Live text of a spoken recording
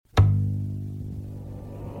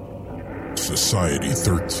Society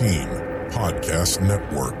 13 Podcast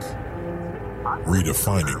Network.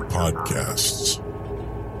 Redefining podcasts.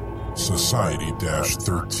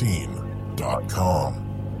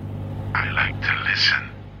 Society-13.com. I like to listen.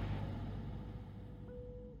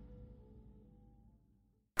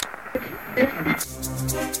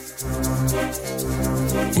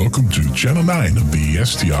 Welcome to Channel 9 of the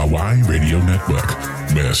STRY Radio Network,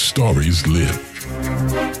 where stories live.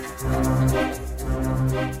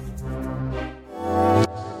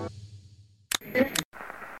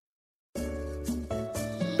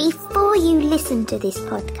 Before you listen to this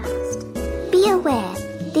podcast, be aware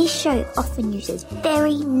this show often uses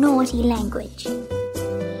very naughty language.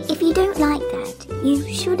 If you don't like that, you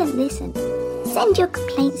shouldn't listen. Send your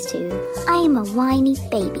complaints to I am a whiny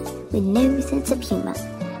baby with no sense of humor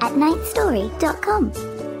at ninthstory.com,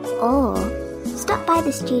 or stop by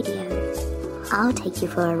the studio. I'll take you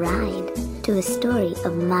for a ride to a story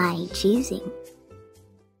of my choosing.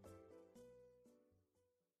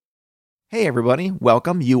 Hey everybody,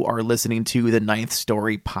 welcome. You are listening to the Ninth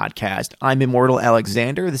Story Podcast. I'm Immortal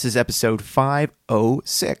Alexander. This is episode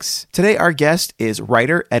 506. Today our guest is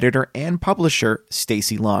writer, editor, and publisher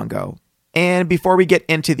Stacey Longo. And before we get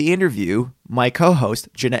into the interview, my co-host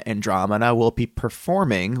Jeanette Andromeda will be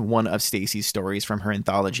performing one of Stacey's stories from her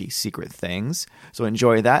anthology Secret Things. So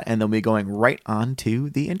enjoy that, and then we'll be going right on to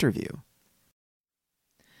the interview.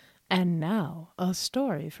 And now, a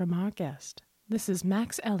story from our guest. This is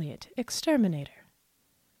Max Elliott, Exterminator.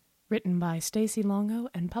 Written by Stacey Longo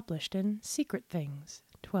and published in Secret Things,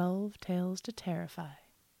 12 Tales to Terrify.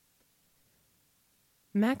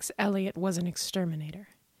 Max Elliott was an exterminator.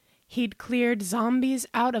 He'd cleared zombies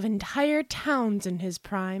out of entire towns in his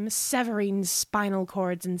prime, severing spinal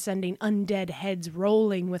cords and sending undead heads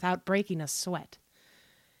rolling without breaking a sweat.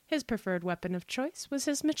 His preferred weapon of choice was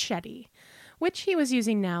his machete, which he was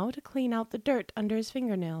using now to clean out the dirt under his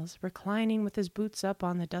fingernails, reclining with his boots up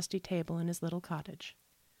on the dusty table in his little cottage.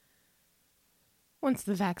 Once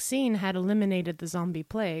the vaccine had eliminated the zombie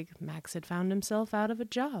plague, Max had found himself out of a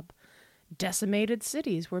job. Decimated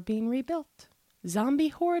cities were being rebuilt. Zombie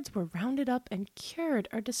hordes were rounded up and cured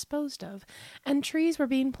or disposed of, and trees were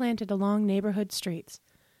being planted along neighborhood streets.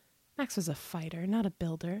 Max was a fighter, not a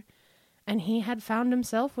builder, and he had found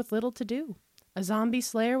himself with little to do. A zombie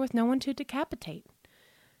slayer with no one to decapitate.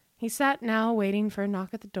 He sat now waiting for a knock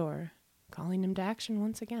at the door, calling him to action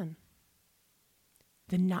once again.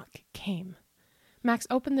 The knock came. Max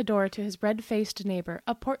opened the door to his red-faced neighbor,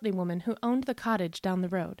 a portly woman who owned the cottage down the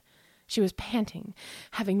road. She was panting,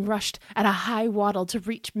 having rushed at a high waddle to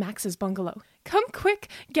reach Max's bungalow. "Come quick,"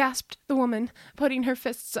 gasped the woman, putting her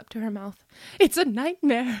fists up to her mouth. "It's a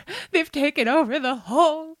nightmare. They've taken over the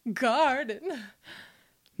whole garden."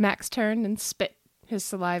 Max turned and spit, his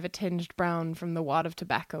saliva tinged brown from the wad of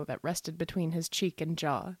tobacco that rested between his cheek and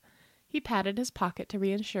jaw. He patted his pocket to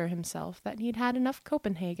reassure himself that he'd had enough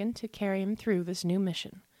Copenhagen to carry him through this new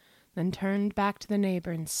mission, then turned back to the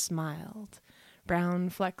neighbor and smiled. Brown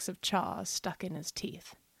flecks of chaw stuck in his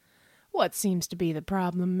teeth. "What seems to be the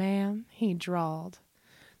problem, ma'am?" he drawled.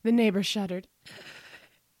 The neighbor shuddered.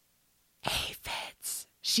 "Aphids,"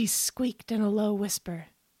 she squeaked in a low whisper.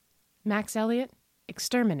 Max Elliott,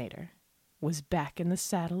 Exterminator, was back in the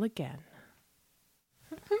saddle again.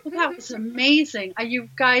 Well, that was amazing. You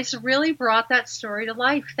guys really brought that story to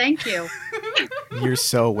life. Thank you. You're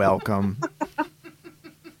so welcome.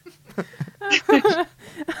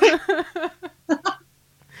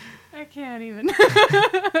 I can't even.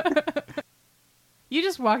 You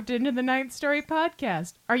just walked into the Ninth Story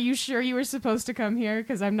Podcast. Are you sure you were supposed to come here?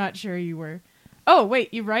 Because I'm not sure you were. Oh,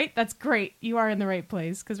 wait, you right? That's great. You are in the right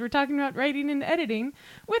place, because we're talking about writing and editing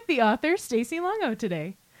with the author, Stacey Longo,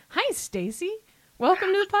 today. Hi, Stacey.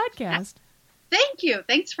 Welcome to the podcast. Thank you.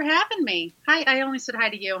 Thanks for having me. Hi. I only said hi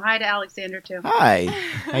to you. Hi to Alexander, too. Hi.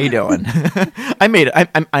 How you doing?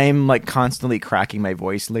 I'm like constantly cracking my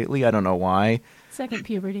voice lately. I don't know why. Second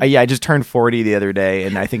puberty. Yeah, I just turned 40 the other day,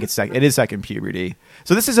 and I think it is second puberty.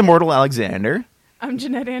 So this is Immortal Alexander. I'm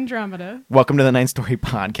Jeanette Andromeda. Welcome to the Ninth Story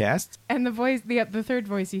Podcast. And the voice, the third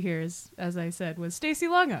voice you hear is, as I said, was Stacey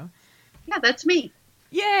Longo. Yeah, that's me.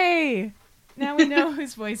 Yay! Now we know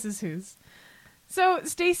whose voice is whose. So,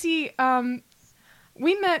 Stacey,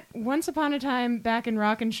 we met once upon a time back in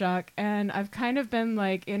Rock and Shock, and I've kind of been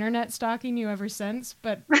like internet stalking you ever since,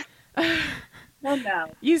 but Well,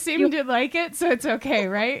 no. You seem to like it, so it's okay,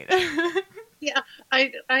 right? Yeah,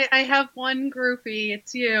 I have one groupie.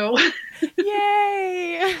 It's you.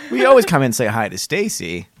 Yay! We always come and say hi to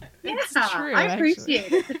Stacey. It's Yeah, true, I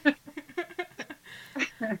appreciate it.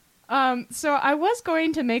 So I was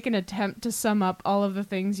going to make an attempt to sum up all of the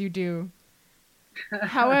things you do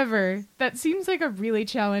However, that seems like a really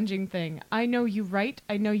challenging thing. I know you write,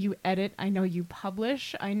 I know you edit, I know you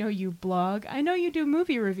publish, I know you blog, I know you do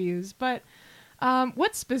movie reviews, but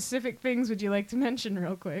what specific things would you like to mention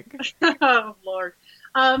real quick? Oh, Lord.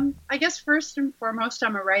 I guess first and foremost,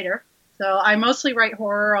 I'm a writer. So I mostly write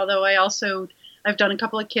horror, although I've done a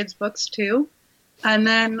couple of kids' books too. And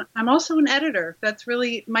then I'm also an editor. That's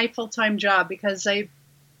really my full-time job because I'm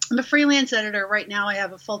a freelance editor. Right now I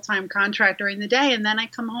have a full-time contract during the day, and then I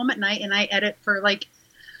come home at night and I edit for like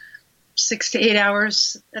 6 to 8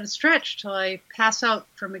 hours at a stretch till I pass out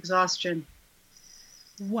from exhaustion.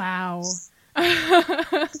 Wow.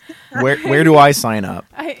 Where do I sign up?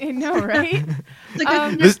 I know, right?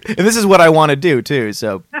 This is what I want to do too,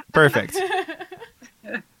 so perfect.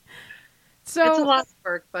 So it's a lot of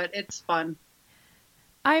work, but it's fun.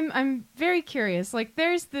 I'm very curious. Like,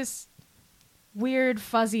 there's this weird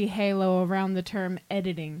fuzzy halo around the term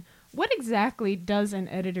editing. What exactly does an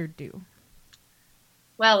editor do?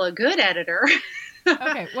 Well, a good editor.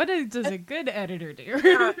 Okay, does a good editor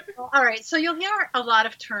do? All right, so you'll hear a lot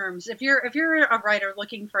of terms. If you're a writer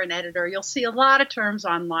looking for an editor, you'll see a lot of terms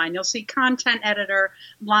online. You'll see content editor,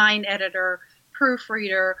 line editor,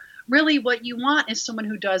 proofreader. Really, what you want is someone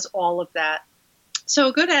who does all of that. So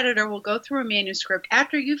a good editor will go through a manuscript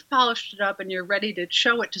after you've polished it up and you're ready to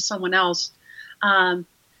show it to someone else. And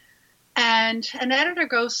an editor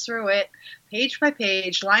goes through it page by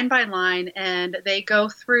page, line by line, and they go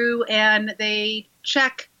through and they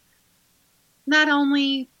check not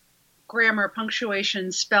only grammar,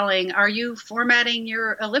 punctuation, spelling. Are you formatting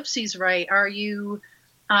your ellipses right? Are you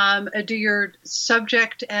do your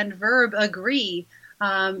subject and verb agree?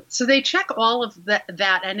 So they check all of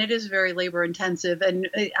that, and it is very labor intensive. And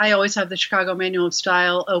I always have the Chicago Manual of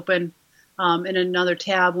Style open in another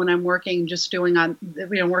tab when I'm working,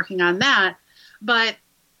 working on that. But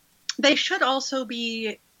they should also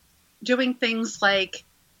be doing things like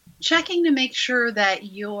checking to make sure that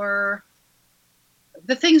the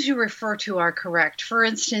things you refer to are correct. For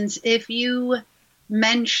instance, if you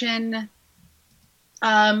mention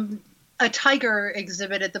a tiger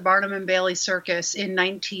exhibit at the Barnum and Bailey Circus in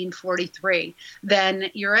 1943, then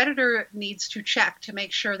your editor needs to check to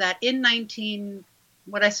make sure that in 43,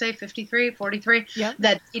 yep.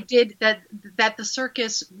 that the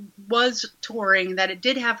circus was touring, that it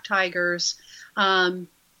did have tigers, that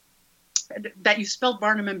you spelled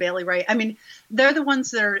Barnum and Bailey right. I mean, they're the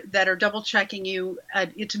ones that are double checking you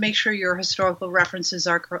to make sure your historical references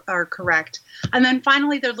are correct. And then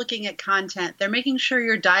finally, they're looking at content. They're making sure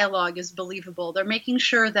your dialogue is believable. They're making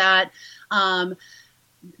sure that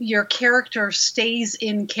your character stays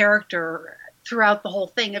in character throughout the whole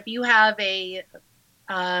thing. If you have a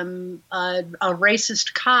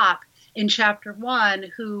racist cop in chapter 1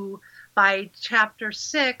 who by chapter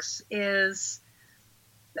 6 is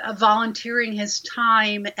volunteering his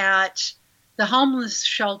time at the homeless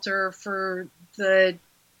shelter for the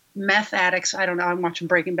meth addicts. I don't know. I'm watching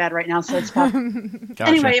Breaking Bad right now, so it's fun. Gotcha.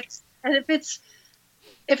 Anyway,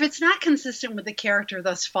 if it's not consistent with the character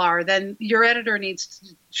thus far, then your editor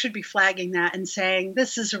should be flagging that and saying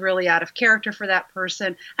this is really out of character for that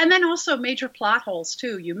person. And then also major plot holes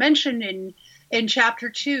too. You mentioned in chapter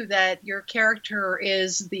 2 that your character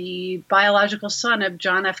is the biological son of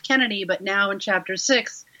John F. Kennedy, but now in chapter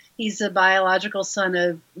 6, he's the biological son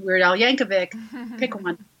of Weird Al Yankovic. Pick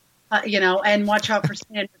one, and watch out for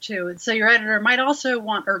slander too. So your editor might also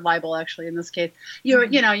want, or libel actually in this case, you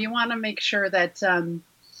want to make sure that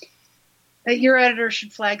your editor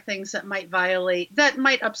should flag things that might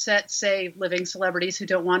upset, say, living celebrities who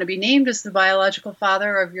don't want to be named as the biological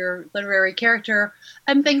father of your literary character,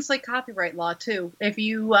 and things like copyright law too. If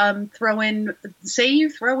you throw in 2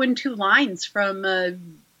 lines from a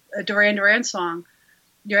Duran Duran song,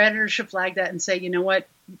 your editor should flag that and say, you know what,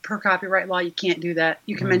 per copyright law, you can't do that.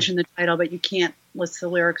 You can mention the title, but you can't list the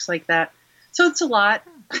lyrics like that. So it's a lot.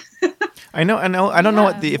 I know. I don't know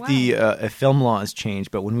if the film law has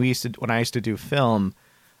changed, but when I used to do film,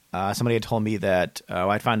 somebody had told me that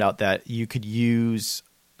I found out that you could use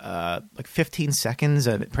like 15 seconds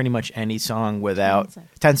of pretty much any song without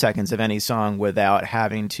 10 seconds of any song without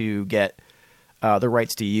having to get the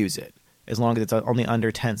rights to use it, as long as it's only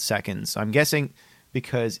under 10 seconds. So I'm guessing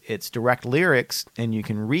because it's direct lyrics and you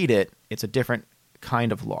can read it, it's a different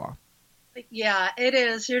kind of law. Yeah, it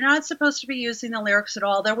is. You're not supposed to be using the lyrics at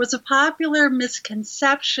all. There was a popular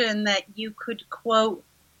misconception that you could quote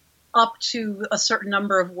up to a certain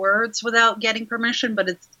number of words without getting permission, but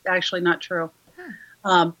it's actually not true.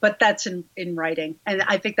 But that's in writing, and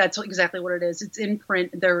I think that's exactly what it is. It's in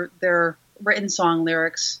print. They're written song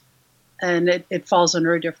lyrics, and it falls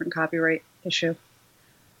under a different copyright issue.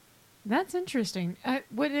 That's interesting.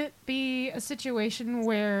 Would it be a situation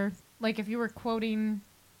where, like, if you were quoting,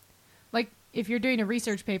 like, if you're doing a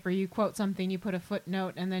research paper, you quote something, you put a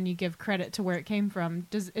footnote, and then you give credit to where it came from.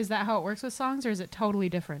 Is that how it works with songs, or is it totally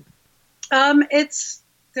different? It's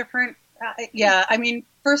different. Yeah, I mean,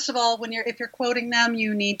 first of all, if you're quoting them,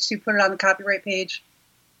 you need to put it on the copyright page,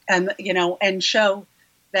 and and show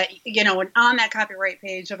that and on that copyright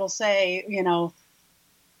page it'll say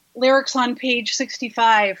lyrics on page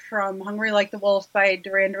 65 from "Hungry Like the Wolf" by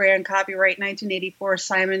Duran Duran, copyright 1984,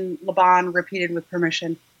 Simon Le Bon, repeated with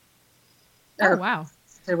permission. Oh, wow.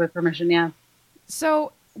 With permission, yeah.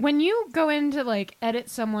 So when you go in to, like, edit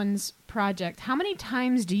someone's project, how many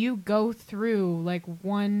times do you go through, like,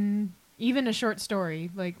 one, even a short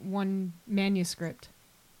story, like one manuscript?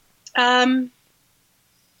 If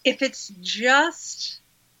it's just...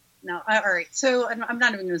 No, all right. So I'm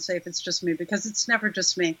not even going to say if it's just me, because it's never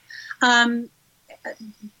just me.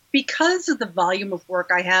 Because of the volume of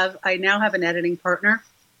work I now have an editing partner.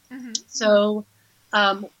 Mm-hmm. So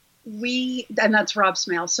and that's Rob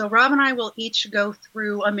Smale. So Rob and I will each go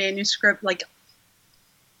through a manuscript. Like,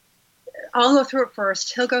 I'll go through it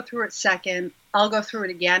first. He'll go through it second. I'll go through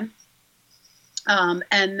it again.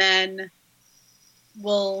 And then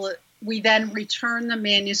we then return the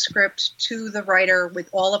manuscript to the writer with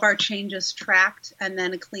all of our changes tracked, and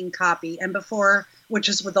then a clean copy. And which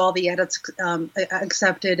is with all the edits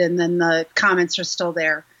accepted, and then the comments are still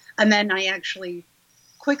there. And then I actually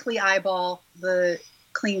quickly eyeball the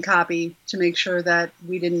clean copy to make sure that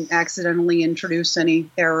we didn't accidentally introduce any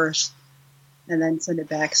errors, and then send it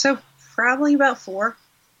back. So probably about 4.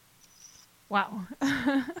 Wow.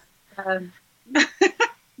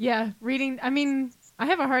 Yeah, reading, I mean, I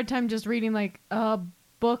have a hard time just reading like a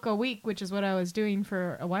book a week, which is what I was doing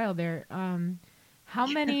for a while there. How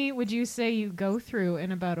many would you say you go through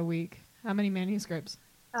in about a week? How many manuscripts?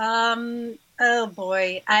 Oh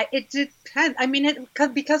boy. It depends. I mean,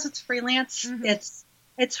 because it's freelance, mm-hmm.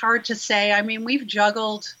 It's hard to say. I mean, we've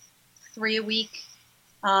juggled 3 a week,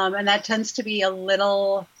 and that tends to be a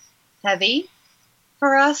little heavy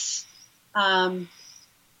for us.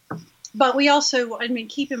 But we also, I mean,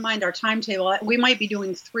 keep in mind our timetable. We might be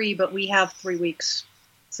doing 3, but we have 3 weeks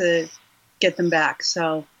to get them back.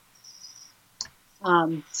 So,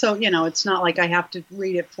 it's not like I have to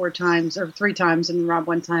read it 4 times or 3 times and Rob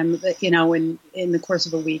 1 time, in the course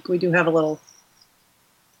of a week. We do have a little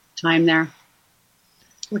time there,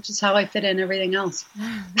 which is how I fit in everything else.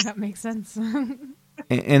 That makes sense.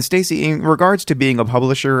 And Stacey, in regards to being a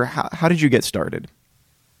publisher, how did you get started?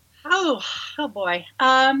 Oh boy.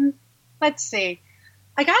 Let's see.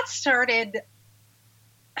 I got started,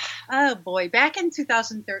 back in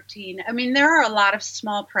 2013. I mean, there are a lot of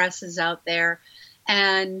small presses out there,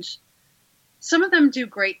 and some of them do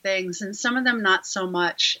great things and some of them not so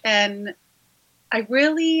much. And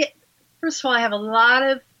first of all, I have a lot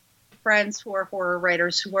of friends who are horror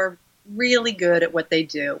writers who are really good at what they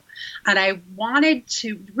do. And I wanted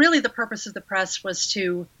to, really the purpose of the press was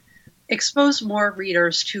to expose more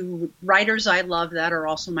readers to writers I love that are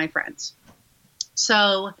also my friends.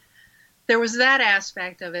 So there was that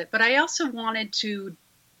aspect of it, but I also wanted to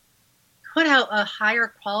put out a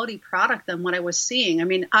higher quality product than what I was seeing. I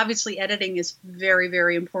mean, obviously editing is very,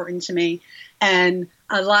 very important to me, and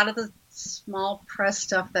a lot of the small press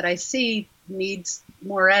stuff that I see needs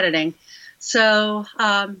more editing. So,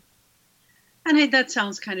 and that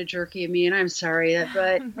sounds kind of jerky of me, and I'm sorry,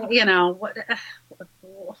 but what?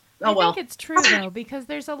 I think it's true, though, because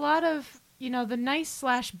there's a lot of, the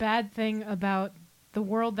nice/bad thing about the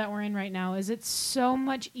world that we're in right now is it's so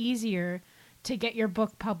much easier to get your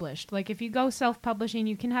book published. Like, if you go self-publishing,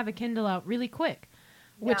 you can have a Kindle out really quick,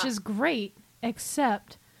 which is great,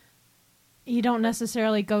 except you don't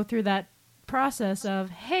necessarily go through that process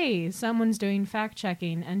of, hey, someone's doing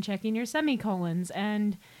fact-checking and checking your semicolons,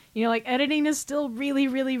 and, editing is still really,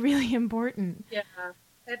 really, really important.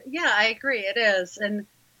 Yeah, I agree. It is.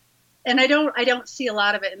 And I don't see a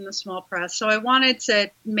lot of it in the small press. So I wanted to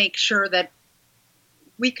make sure that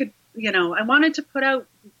we could, I wanted to put out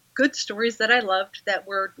good stories that I loved that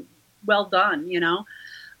were well done,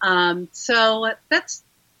 So that's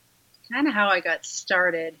kind of how I got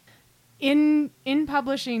started. In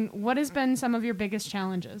publishing, what has been some of your biggest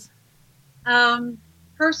challenges?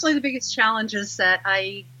 Personally, the biggest challenge is that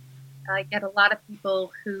I get a lot of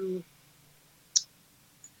people who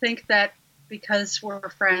think that because we're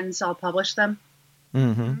friends, I'll publish them.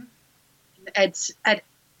 Mm-hmm. And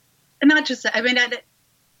not just that. I mean,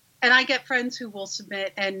 and I get friends who will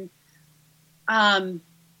submit, and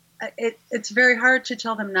it's very hard to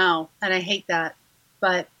tell them no, and I hate that.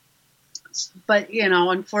 But but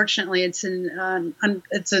unfortunately, it's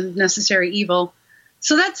it's a necessary evil.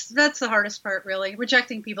 So that's the hardest part, really,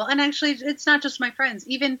 rejecting people. And actually, it's not just my friends.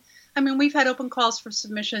 We've had open calls for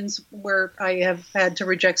submissions where I have had to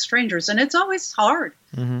reject strangers, and it's always hard.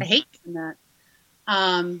 Mm-hmm. I hate doing that.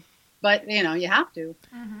 But you have to.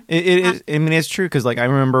 Mm-hmm. It is. I mean, it's true because, like, I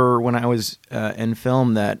remember when I was in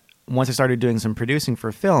film that once I started doing some producing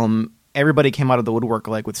for film, everybody came out of the woodwork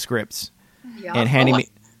like with scripts and handing me.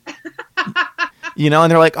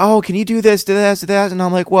 And they're like, "Oh, can you do this, do that, do that?" And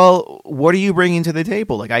I'm like, "Well, what are you bringing to the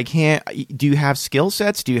table? Like, I can't. Do you have skill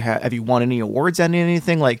sets? Have you won any awards on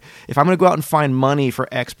anything? Like, if I'm going to go out and find money for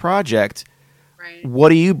X project, right.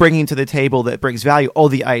 What are you bringing to the table that brings value? Oh,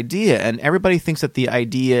 the idea." And everybody thinks that the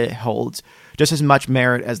idea holds just as much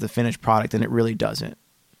merit as the finished product, and it really doesn't.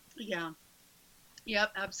 Yeah.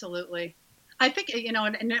 Yep. Absolutely. I think, and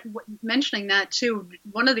mentioning that too,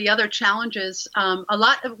 one of the other challenges,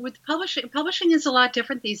 with publishing is a lot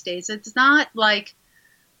different these days. It's not like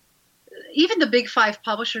even the big 5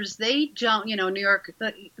 publishers, they don't, New York,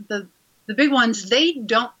 the big ones, they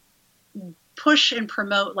don't push and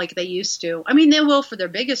promote like they used to. I mean, they will for their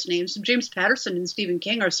biggest names. James Patterson and Stephen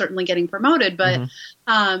King are certainly getting promoted, but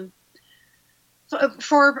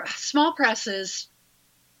for small presses,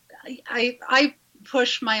 I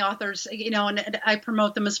push my authors, and I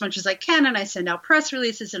promote them as much as I can, and I send out press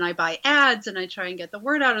releases, and I buy ads, and I try and get the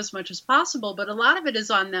word out as much as possible. But a lot of it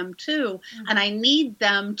is on them too, and I need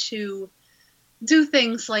them to do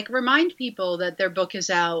things like remind people that their book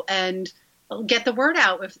is out and get the word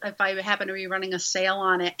out if I happen to be running a sale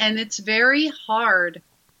on it. And it's very hard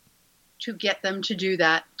to get them to do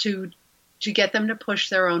that, to get them to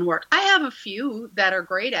push their own work. I have a few that are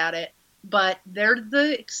great at it, but they're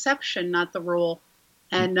the exception, not the rule.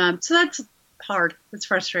 And so that's hard. It's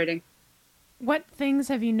frustrating. What things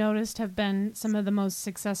have you noticed have been some of the most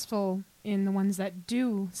successful in the ones that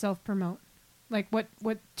do self-promote? Like what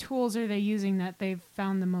tools are they using that they've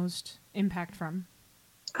found the most impact from?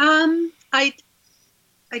 I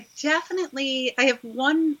have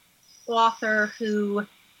one author who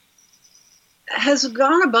has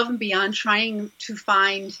gone above and beyond trying to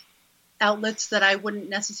find outlets that I wouldn't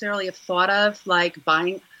necessarily have thought of, like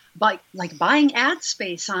buying ad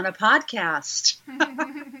space on a podcast,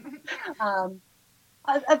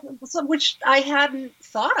 which I hadn't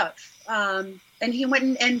thought of. And he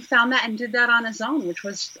went and found that and did that on his own, which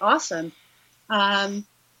was awesome. I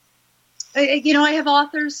have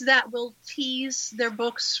authors that will tease their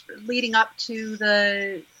books leading up to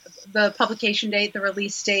the publication date, the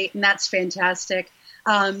release date, and that's fantastic.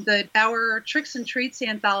 Our Tricks and Treats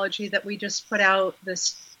anthology that we just put out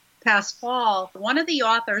this past fall, one of the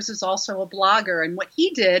authors is also a blogger, and what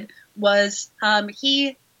he did was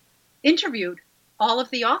he interviewed all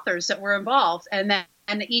of the authors that were involved, and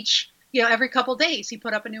each, every couple days he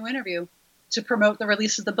put up a new interview to promote the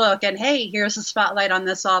release of the book, and hey, here's a spotlight on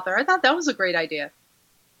this author. I thought that was a great idea.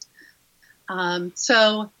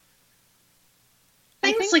 So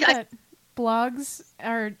I think like that blogs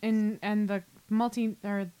are and the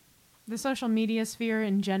social media sphere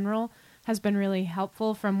in general has been really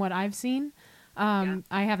helpful from what I've seen. I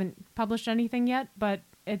haven't published anything yet, but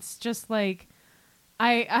it's just like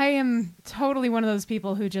I am totally one of those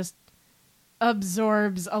people who just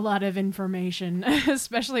absorbs a lot of information,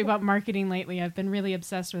 especially about marketing lately. I've been really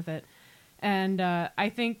obsessed with it. And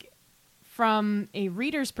I think from a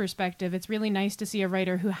reader's perspective, it's really nice to see a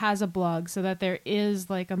writer who has a blog so that there is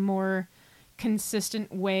like a more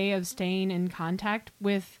consistent way of staying in contact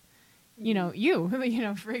with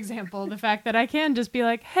for example, the fact that I can just be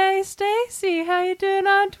like, "Hey, Stacey, how you doing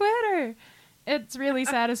on Twitter?" It's really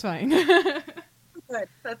satisfying. Good.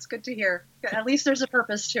 That's good to hear. At least there's a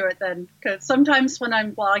purpose to it then, because sometimes when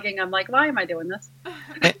I'm blogging, I'm like, why am I doing this?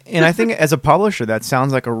 And I think as a publisher, that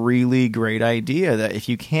sounds like a really great idea, that if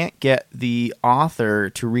you can't get the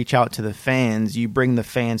author to reach out to the fans, you bring the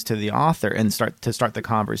fans to the author and start the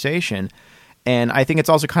conversation. And I think it's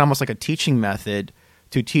also kind of almost like a teaching method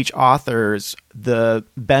to teach authors the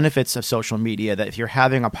benefits of social media, that if you're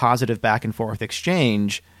having a positive back and forth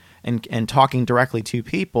exchange and talking directly to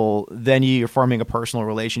people, then you're forming a personal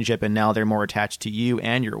relationship, and now they're more attached to you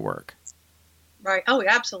and your work. Right. Oh,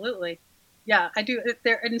 absolutely. Yeah, I do.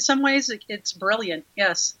 In some ways, it's brilliant.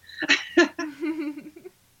 Yes.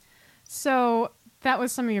 So that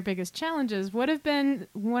was some of your biggest challenges. What have been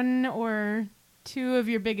one or two of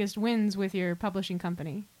your biggest wins with your publishing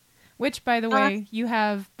company? Which, by the way, you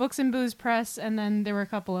have Books and Booze Press, and then there were a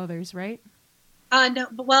couple others, right? No.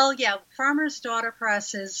 Well, yeah. Farmer's Daughter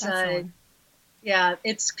Press is,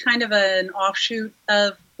 it's kind of an offshoot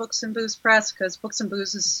of Books and Booze Press, because Books and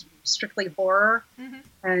Booze is strictly horror. Mm-hmm.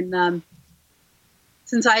 And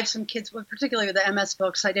since I have some kids, particularly with the MS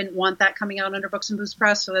books, I didn't want that coming out under Books and Booze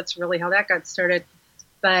Press, so that's really how that got started.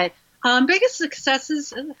 But biggest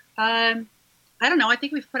successes, I don't know. I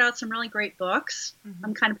think we've put out some really great books. Mm-hmm.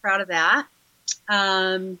 I'm kind of proud of that.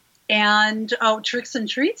 And Tricks and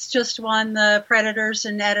Treats just won the Predators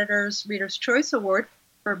and Editors Reader's Choice Award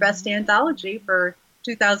for Best Anthology for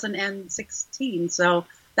 2016. So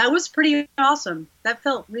that was pretty awesome. That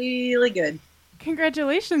felt really good.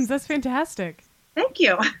 Congratulations. That's fantastic. Thank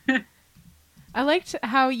you. I liked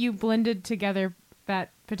how you blended together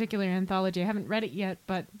that particular anthology. I haven't read it yet,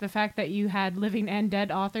 but the fact that you had living and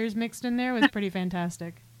dead authors mixed in there was pretty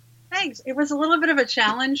fantastic. Thanks. It was a little bit of a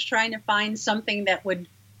challenge trying to find something that would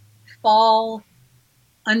fall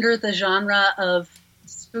under the genre of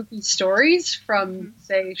spooky stories from,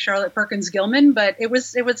 say, Charlotte Perkins Gilman, but it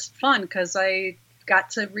was fun because I got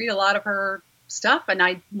to read a lot of her stuff, and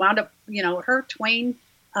I wound up, her Twain,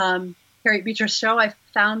 Harriet Beecher Stowe, I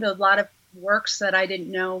found a lot of works that I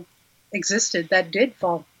didn't know existed that did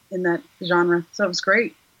fall in that genre. So it was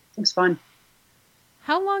great. It was fun.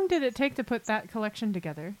 How long did it take to put that collection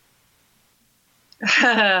together?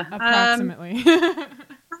 Approximately.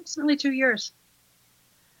 Approximately 2 years.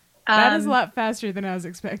 That is a lot faster than I was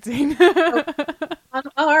expecting.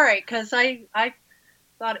 All right, because I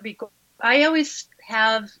thought it'd be cool. I always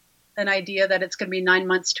have an idea that it's going to be 9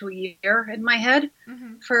 months to a year in my head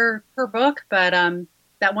for per book, but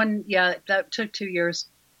that one, that took 2 years.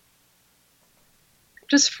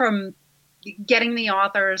 Just from getting the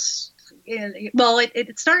authors in,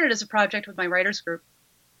 it started as a project with my writers group,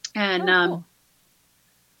 and cool.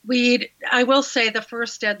 I will say the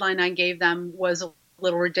first deadline I gave them was a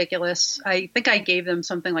little ridiculous. I think I gave them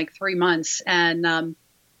something like 3 months, and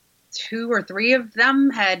 2 or 3 of them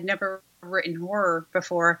had never written horror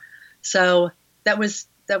before, so that was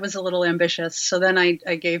a little ambitious. So then I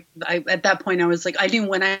at that point I was like, I knew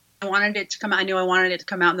when I wanted it to come out. I knew I wanted it to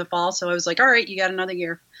come out in the fall, so I was like, all right, you got another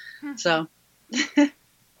year. So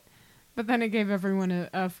but then it gave everyone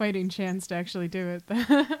a fighting chance to actually do it.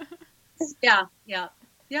 yeah,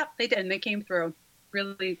 they did, and they came through.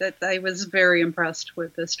 Really, that I was very impressed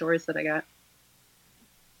with the stories that I got.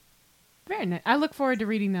 Very nice. I look forward to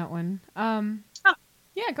reading that one.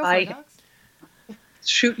 Yeah, go for it, Alex.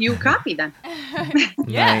 Shoot you a copy then.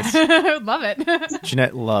 Yes. I would love it.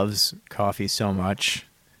 Jeanette loves coffee so much.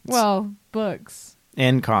 Well, books.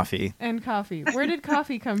 And coffee. Where did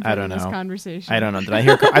coffee come from in this conversation? I don't know. Did I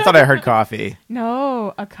hear? I thought I heard coffee.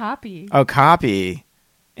 No, a copy. Oh, copy.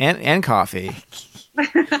 And coffee.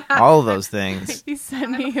 All of those things. If you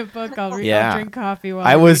send me a book, I'll drink coffee while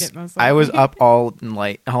I read it most I was up all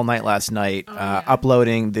night last night, yeah.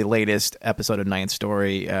 uploading the latest episode of Ninth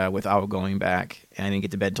Story without going back. And I didn't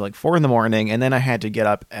get to bed until like 4 a.m, and then I had to get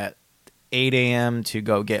up at 8 a.m. to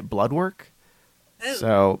go get blood work. Oh.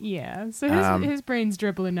 So yeah, so his brain's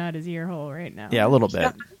dribbling out his ear hole right now. Yeah, a little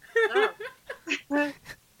bit.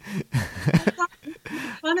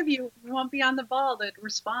 One of you won't be on the ball to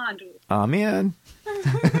respond. Oh man.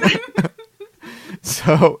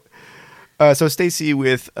 So Stacey,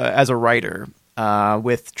 with as a writer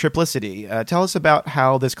with Triplicity, tell us about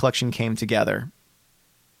how this collection came together.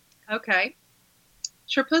 Okay,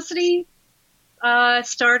 Triplicity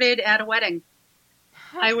started at a wedding.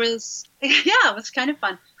 It was kind of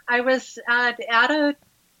fun. I was at a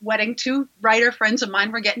wedding. 2 writer friends of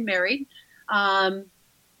mine were getting married.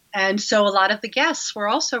 And so a lot of the guests were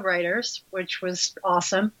also writers, which was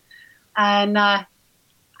awesome. And I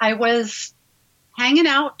was hanging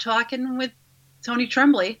out talking with Tony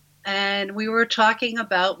Tremblay, and we were talking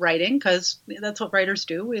about writing because that's what writers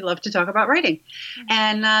do. We love to talk about writing.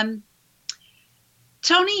 Mm-hmm. And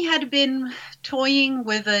Tony had been toying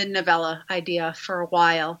with a novella idea for a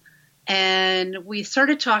while, and we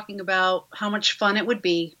started talking about how much fun it would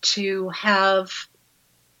be to have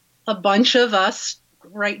a bunch of us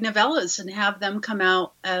write novellas and have them come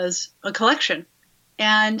out as a collection.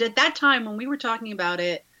 And at that time, when we were talking about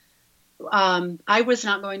it, I was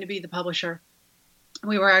not going to be the publisher.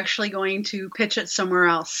 We were actually going to pitch it somewhere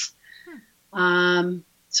else.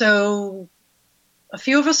 So a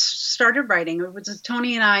few of us started writing. It was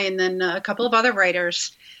Tony and I, and then a couple of other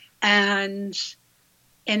writers. And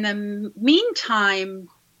in the meantime,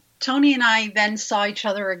 Tony and I then saw each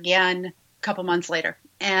other again a couple months later.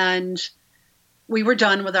 And we were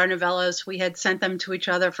done with our novellas. We had sent them to each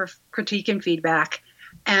other for critique and feedback.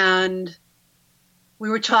 And we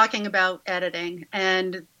were talking about editing.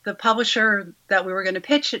 And the publisher that we were going to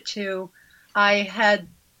pitch it to, I had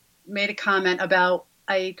made a comment about,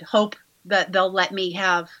 I hope that they'll let me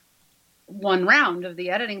have one round of the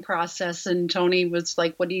editing process. And Tony was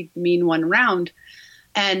like, what do you mean one round?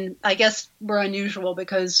 And I guess we're unusual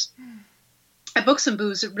because at Books and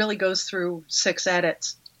Booze, it really goes through 6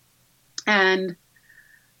 edits. And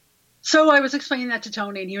so I was explaining that to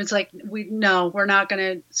Tony, and he was like, we're not going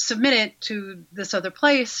to submit it to this other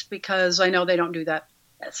place because I know they don't do that.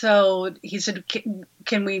 So he said,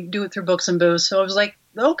 can we do it through Books and Booze? So I was like,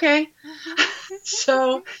 okay.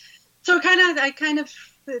 So I kind of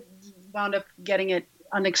wound up getting it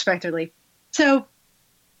unexpectedly. So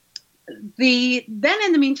then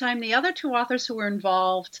in the meantime, the other 2 authors who were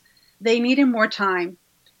involved, they needed more time.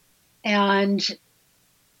 And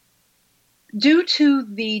due to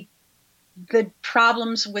the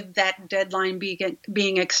problems with that deadline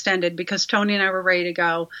being extended, because Tony and I were ready to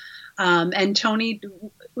go, and Tony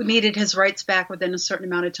needed his rights back within a certain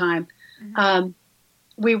amount of time,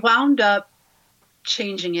 we wound up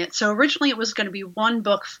changing it. So originally it was going to be 1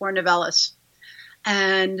 book for novellas,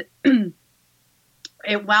 and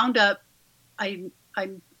it wound up, I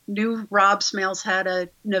knew Rob Smales had a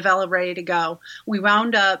novella ready to go. We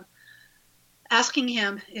wound up asking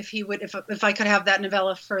him if he would, if I could have that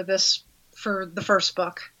novella for the first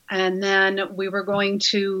book. And then we were going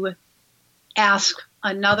to ask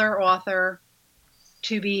another author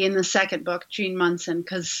to be in the second book, Jean Munson,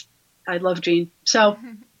 because I love Jean. So,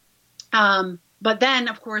 but then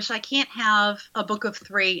of course I can't have a book of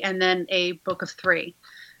 3 and then a book of 3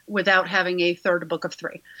 without having a third book of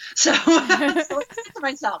 3. So, so I said to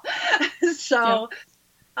myself. So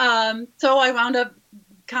I wound up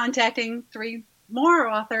contacting 3 more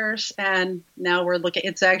authors, and now we're looking.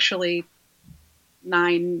 It's actually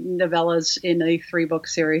 9 novellas in a 3-book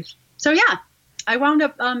series. So yeah, I wound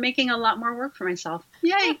up making a lot more work for myself.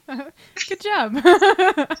 Yay! Good job.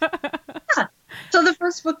 Yeah. So the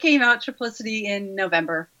first book came out, Triplicity, in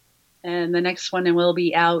November, and the next one will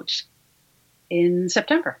be out in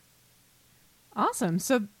September. Awesome.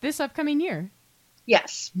 So this upcoming year.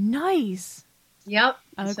 Yes. Nice. Yep.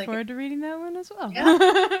 I look forward to reading that one as well.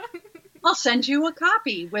 Yeah. I'll send you a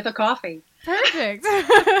copy with a coffee. Perfect.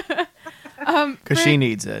 Because she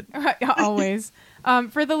needs it. Always.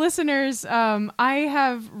 For the listeners, I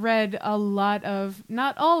have read a lot of,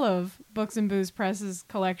 not all of Books and Booze Press's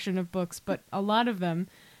collection of books, but a lot of them.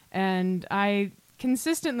 And I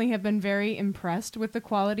consistently have been very impressed with the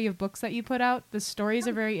quality of books that you put out. The stories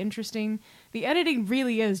are very interesting. The editing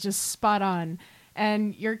really is just spot on.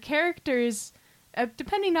 And your characters,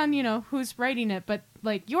 depending on, who's writing it, but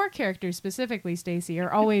like your characters specifically, Stacey,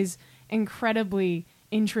 are always incredibly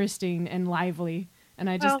interesting and lively. And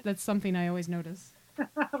that's something I always notice.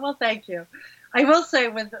 Well, thank you. I will say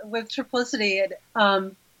with Triplicity,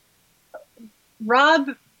 Rob,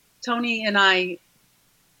 Tony, and I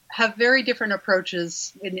have very different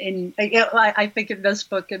approaches I think in this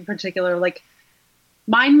book in particular. Like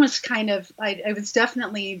mine was kind of, I was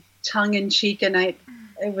definitely tongue in cheek, and I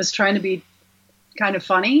was trying to be kind of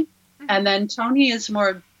funny. And then Tony is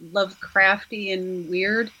more Lovecrafty and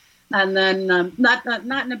weird, and then not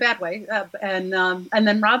in a bad way. And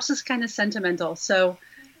then Rob's is kind of sentimental. So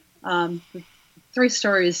the 3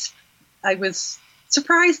 stories, I was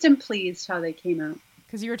surprised and pleased how they came out.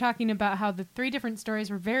 Because you were talking about how the 3 different stories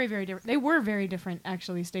were very, very different. They were very different,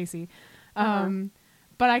 actually, Stacey. But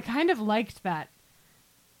I kind of liked that.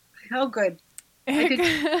 Oh, good.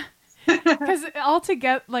 Because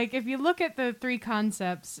altogether, like, if you look at the 3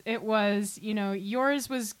 concepts, it was, yours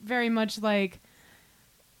was very much like,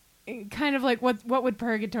 kind of like what would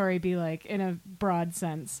purgatory be like in a broad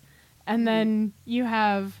sense. And then you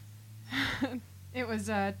have, it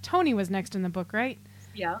was, Tony was next in the book, right?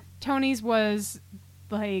 Yeah. Tony's was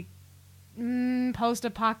like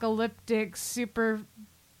post-apocalyptic, super.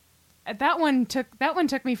 That one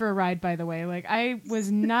took me for a ride, by the way. Like, I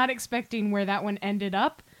was not expecting where that one ended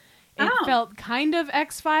up. It felt kind of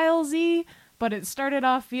X-Files-y, but it started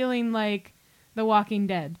off feeling like The Walking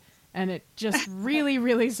Dead. And it just really,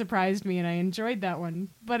 really surprised me, and I enjoyed that one.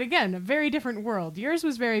 But again, a very different world. Yours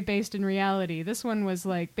was very based in reality. This one was,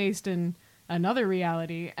 like, based in another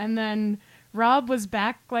reality. And then Rob was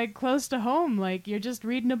back, like, close to home. Like, you're just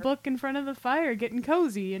reading a book in front of the fire, getting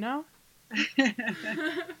cozy,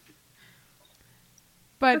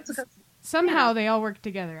 But somehow they all worked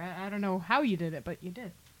together. I don't know how you did it, but you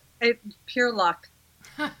did. Pure luck.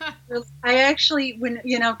 I actually,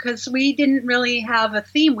 because we didn't really have a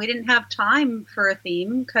theme. We didn't have time for a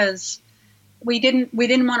theme because we didn't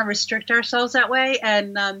want to restrict ourselves that way.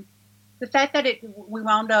 And the fact that we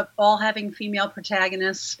wound up all having female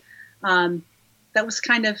protagonists, that was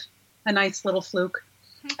kind of a nice little fluke.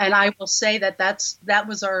 And I will say that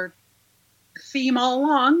was our theme all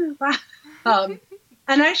along.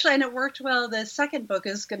 And actually, and it worked well. The second book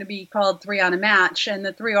is going to be called Three on a Match, and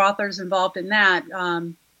the three authors involved in that,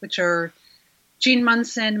 which are Jean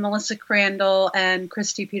Munson, Melissa Crandall, and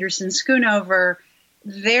Christy Peterson Schoonover,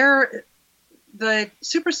 the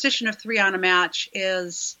superstition of three on a match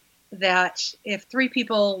is that if three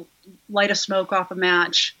people light a smoke off a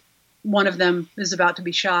match, one of them is about to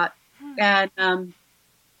be shot. And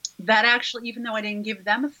that actually, even though I didn't give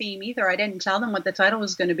them a theme either, I didn't tell them what the title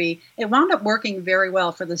was going to be, it wound up working very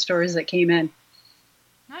well for the stories that came in.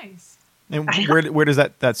 Nice. And where does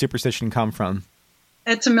that superstition come from?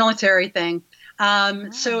 It's a military thing.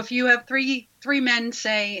 So if you have three men,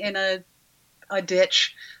 say, in a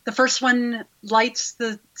ditch, the first one lights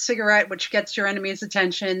the cigarette, which gets your enemy's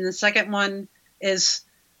attention. The second one is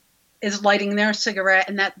lighting their cigarette,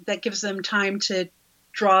 and that gives them time to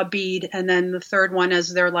draw a bead. And then the third one,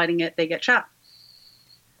 as they're lighting it, they get shot.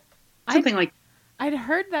 Something like. I'd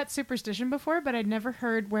heard that superstition before, but I'd never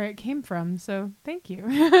heard where it came from. So thank you.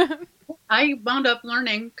 I wound up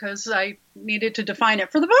learning because I needed to define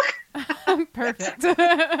it for the book. Perfect.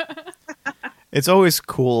 It's always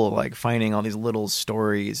cool, like, finding all these little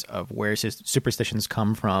stories of where superstitions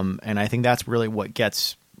come from. And I think that's really what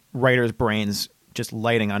gets writers' brains just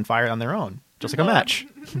lighting on fire on their own, just like a match.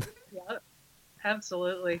 Yeah,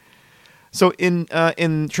 absolutely. So in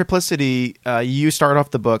Triplicity, you start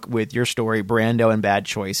off the book with your story, Brando and Bad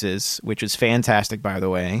Choices, which is fantastic, by the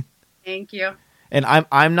way. Thank you. And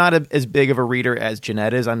I'm not as big of a reader as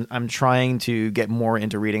Jeanette is. I'm trying to get more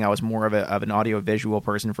into reading. I was more of an audio-visual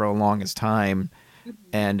person for the longest time.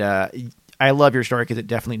 And I love your story because it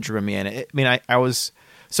definitely drew me in. I was...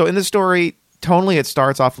 So in the story, tonally, it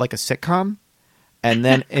starts off like a sitcom. And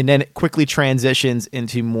then it quickly transitions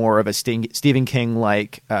into more of a Stephen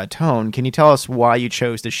King-like tone. Can you tell us why you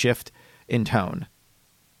chose to shift in tone?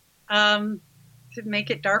 To make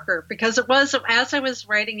it darker. Because it was, as I was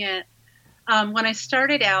writing it, when I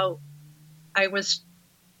started out, I was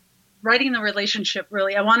writing the relationship,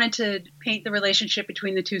 really. I wanted to paint the relationship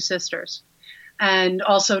between the two sisters. And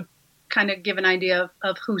also kind of give an idea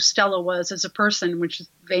of who Stella was as a person, which is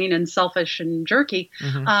vain and selfish and jerky.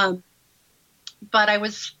 Mm-hmm. But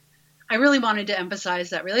I really wanted to emphasize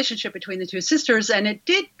that relationship between the two sisters, and it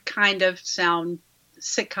did kind of sound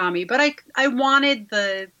sitcom-y, but I wanted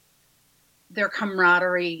their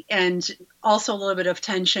camaraderie and also a little bit of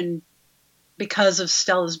tension because of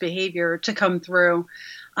Stella's behavior to come through.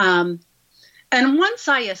 And once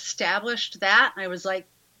I established that, I was like,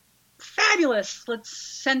 fabulous, let's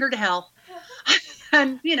send her to hell.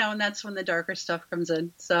 And that's when the darker stuff comes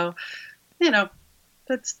in. So,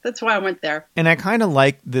 that's why I went there. And I kind of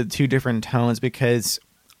like the two different tones because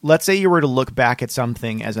let's say you were to look back at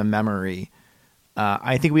something as a memory.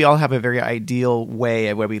 I think we all have a very ideal way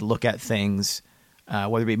of where we look at things,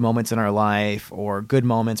 whether it be moments in our life or good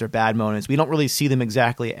moments or bad moments. We don't really see them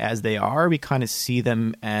exactly as they are. We kind of see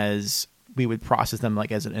them as we would process them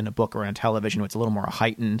like as in a book or on television. It's a little more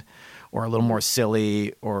heightened or a little more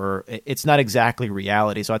silly, or it's not exactly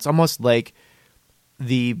reality. So it's almost like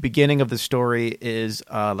the beginning of the story is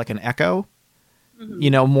like an echo,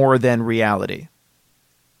 more than reality.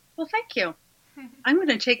 Well, thank you. I'm going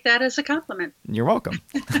to take that as a compliment. You're welcome.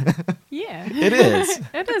 Yeah. It is.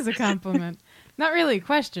 It is a compliment. Not really a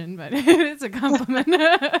question, but it is a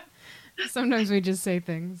compliment. Sometimes we just say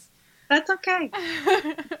things. That's okay.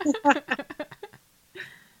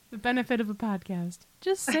 The benefit of a podcast.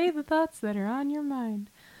 Just say the thoughts that are on your mind.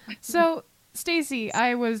 So, Stacey,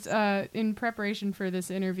 I was, in preparation for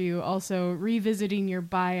this interview, also revisiting your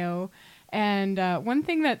bio. And one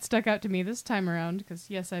thing that stuck out to me this time around, because,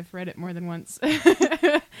 yes, I've read it more than once,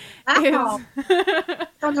 I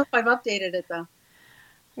don't know if I've updated it, though.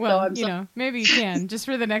 Well, so maybe you can, just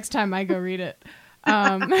for the next time I go read it.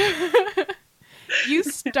 You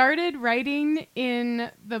started writing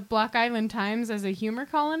in the Block Island Times as a humor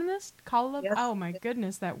columnist? Yes. Oh, my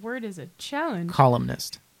goodness, that word is a challenge.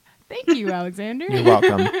 Columnist. Thank you, Alexander. You're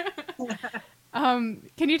welcome.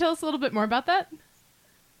 Can you tell us a little bit more about that?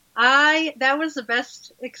 That was the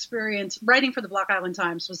best experience. Writing for the Block Island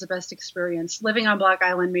Times was the best experience. Living on Block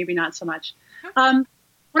Island, maybe not so much.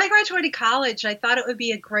 When I graduated college, I thought it would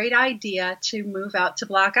be a great idea to move out to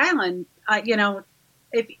Block Island.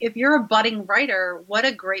 If you're a budding writer, what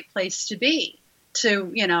a great place to be.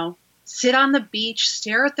 To, sit on the beach,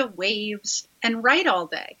 stare at the waves, and write all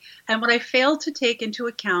day. And what I failed to take into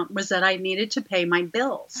account was that I needed to pay my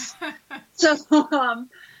bills. So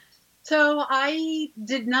I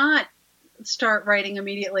did not start writing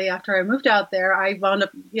immediately after I moved out there. I wound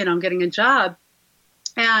up, getting a job.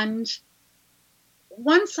 And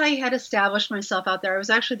once I had established myself out there, I was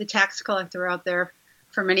actually the tax collector out there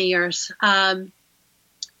for many years.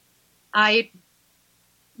 I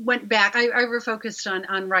went back. I refocused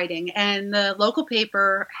on writing, and the local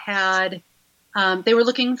paper had. They were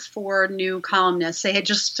looking for new columnists. They had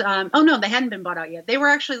just, they hadn't been bought out yet. They were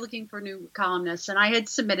actually looking for new columnists, and I had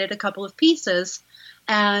submitted a couple of pieces,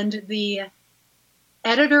 and the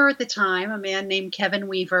editor at the time, a man named Kevin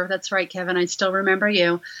Weaver, that's right, Kevin, I still remember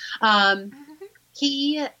you. I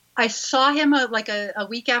saw him a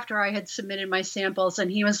week after I had submitted my samples, and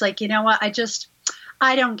he was like, you know what, I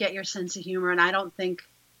don't get your sense of humor, and I don't think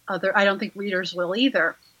readers will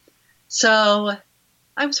either. So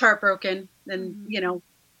I was heartbroken, and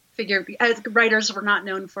figured writers were not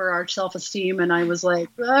known for our self-esteem, and I was like,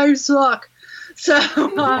 I suck. So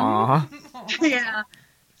yeah.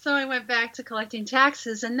 So I went back to collecting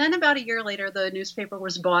taxes, and then about a year later, the newspaper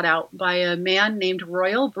was bought out by a man named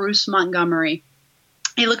Royal Bruce Montgomery.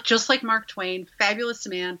 He looked just like Mark Twain, fabulous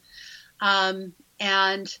man, and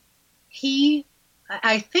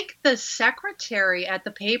I think the secretary at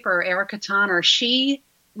the paper, Erica Tonner, she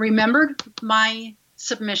remembered my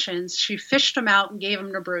submissions. She fished them out and gave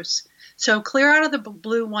them to Bruce. So clear out of the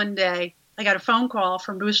blue one day, I got a phone call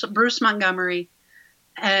from Bruce Montgomery,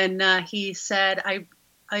 and he said, I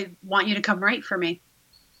want you to come write for me.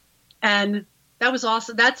 And that was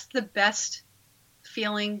awesome. That's the best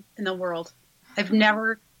feeling in the world. I've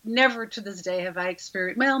never to this day have I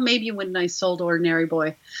experienced, well, maybe when I sold Ordinary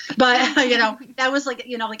Boy, but that was like,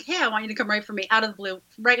 hey, I want you to come write for me out of the blue,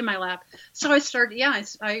 right in my lap. So I started,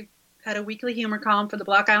 I had a weekly humor column for the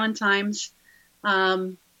Block Island Times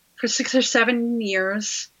for 6 or 7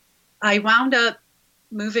 years. I wound up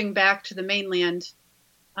moving back to the mainland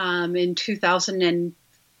in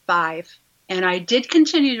 2005, and I did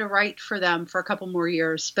continue to write for them for a couple more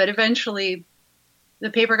years, but eventually the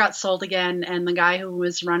paper got sold again, and the guy who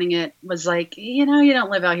was running it was like, you don't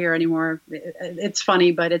live out here anymore. It's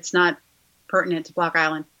funny, but it's not pertinent to Block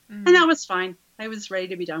Island. Mm-hmm. And that was fine. I was ready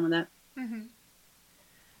to be done with it. Mm-hmm.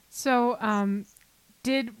 So,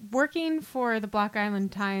 did working for the Block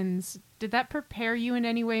Island Times, did that prepare you in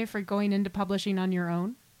any way for going into publishing on your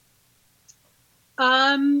own?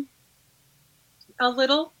 A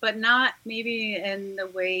little, but not maybe in the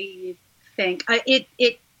way you think.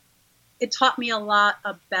 It taught me a lot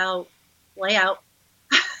about layout.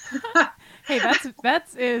 Hey, that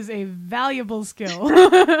is a valuable skill.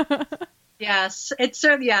 Yes,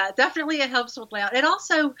 definitely it helps with layout. It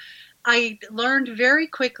also, I learned very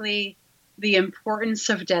quickly the importance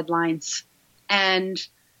of deadlines, and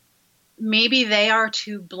maybe they are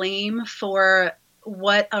to blame for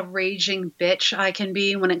what a raging bitch I can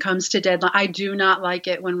be when it comes to deadline. I do not like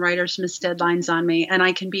it when writers miss deadlines on me, and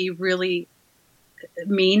I can be really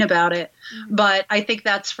mean about it. Mm-hmm. But I think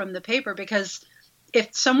that's from the paper, because if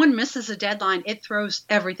someone misses a deadline, it throws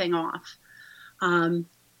everything off. And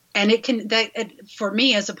for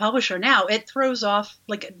me as a publisher now, it throws off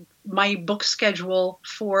like my book schedule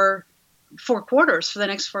for the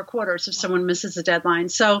next 4 quarters if someone misses a deadline.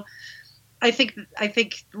 So I think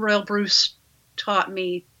Royal Bruce taught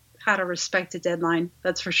me how to respect a deadline.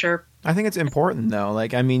 That's for sure. I think it's important though.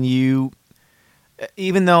 Like, I mean,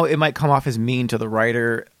 even though it might come off as mean to the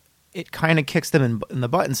writer, it kind of kicks them in the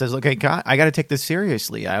butt and says, okay, I got to take this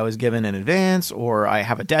seriously. I was given an advance, or I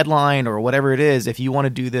have a deadline, or whatever it is. If you want to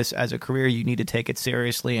do this as a career, you need to take it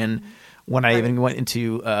seriously. And when I even went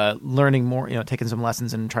into learning more, taking some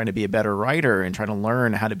lessons and trying to be a better writer and trying to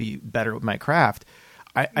learn how to be better with my craft,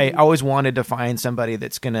 I always wanted to find somebody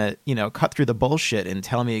that's going to, cut through the bullshit and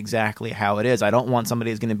tell me exactly how it is. I don't want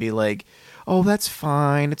somebody who's going to be like, oh, that's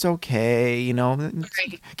fine, it's okay,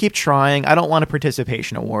 keep trying. I don't want a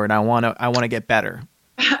participation award. I want to get better.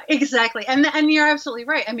 Exactly. And you're absolutely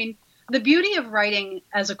right. I mean, the beauty of writing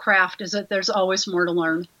as a craft is that there's always more to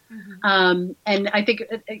learn. Mm-hmm. And I think,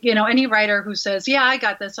 any writer who says, yeah, I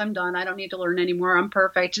got this, I'm done, I don't need to learn anymore, I'm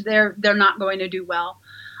perfect, they're not going to do well.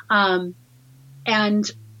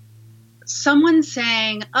 And someone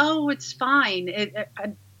saying, oh, it's fine,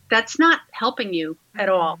 that's not helping you at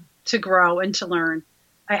all to grow and to learn.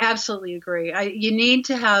 I absolutely agree. You need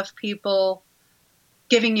to have people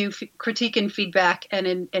giving you critique and feedback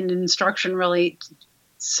and instruction, really,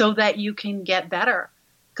 so that you can get better.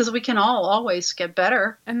 Because we can all always get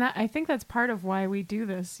better. And I think that's part of why we do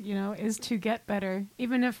this, is to get better.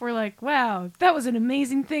 Even if we're like, wow, that was an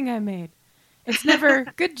amazing thing I made. It's never,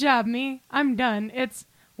 good job, me, I'm done. It's,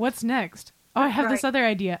 what's next? Oh, I have this other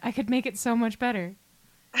idea. I could make it so much better.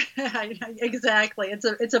 Exactly.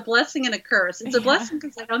 It's a blessing and a curse. It's a blessing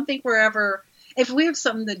because I don't think we're ever, if we have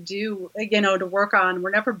something to do, to work on,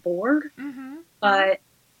 we're never bored. Mm-hmm. But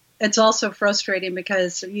it's also frustrating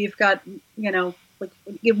because you've got, like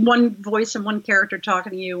you have one voice and one character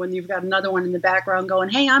talking to you, and you've got another one in the background going,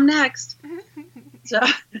 "Hey, I'm next." So,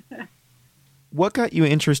 What got you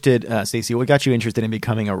interested, Stacey? What got you interested in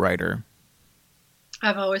becoming a writer?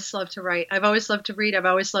 I've always loved to write. I've always loved to read. I've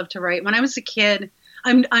always loved to write. When I was a kid,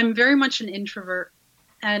 I'm very much an introvert,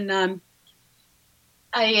 and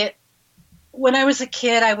when I was a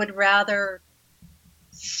kid, I would rather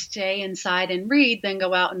stay inside and read than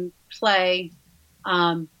go out and play.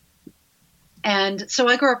 And so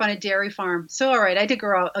I grew up on a dairy farm. So, all right, I did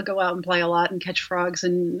go out and play a lot and catch frogs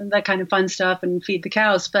and that kind of fun stuff and feed the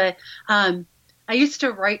cows. But I used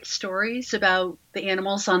to write stories about the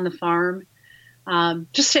animals on the farm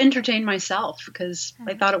just to entertain myself because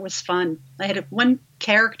I thought it was fun. I had one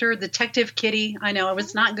character, Detective Kitty. I know I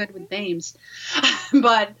was not good with names,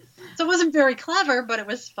 but so it wasn't very clever, but it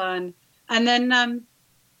was fun. And then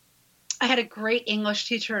I had a great English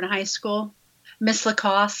teacher in high school. Miss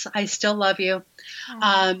Lacoste, I still love you.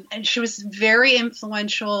 And she was very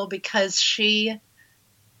influential because she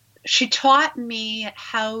taught me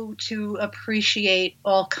how to appreciate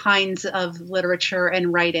all kinds of literature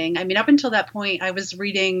and writing. I mean, up until that point, I was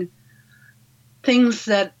reading things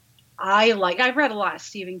that I like. I read a lot of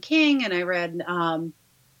Stephen King, and I read,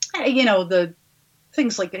 the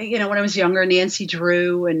things like, when I was younger, Nancy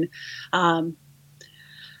Drew and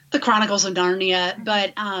the Chronicles of Narnia.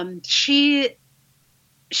 But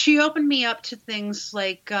she opened me up to things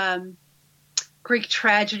like Greek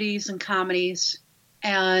tragedies and comedies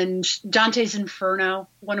and Dante's Inferno,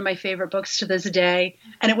 one of my favorite books to this day.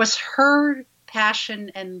 And it was her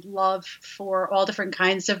passion and love for all different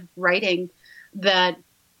kinds of writing that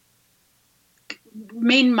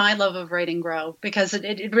made my love of writing grow because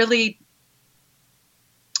it really,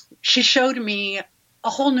 she showed me a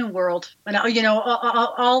whole new world. And,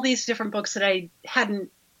 all these different books that I hadn't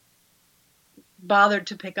bothered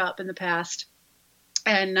to pick up in the past.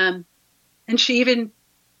 And she even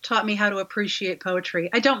taught me how to appreciate poetry.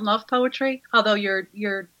 I don't love poetry, although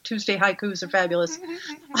your Tuesday haikus are fabulous.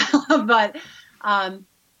 But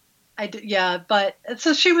but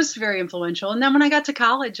so she was very influential. And then when I got to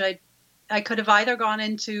college, I could have either gone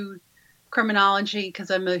into criminology because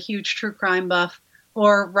I'm a huge true crime buff,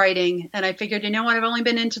 or writing. And I figured, what, I've only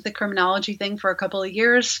been into the criminology thing for a couple of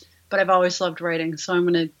years, but I've always loved writing, so I'm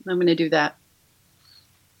gonna do that.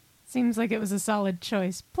 Seems like it was a solid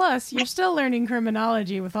choice. Plus, you're still learning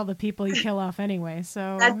criminology with all the people you kill off anyway,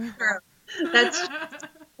 so... That's true. That's true.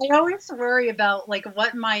 I always worry about,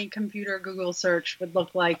 what my computer Google search would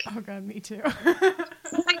look like. Oh, God, me too.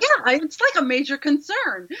 It's like a major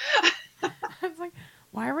concern. It's like,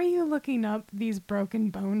 why were you looking up these broken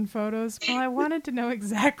bone photos? Well, I wanted to know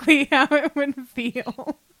exactly how it would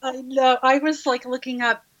feel. I know. I was, looking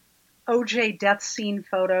up OJ death scene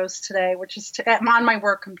photos today, which is on my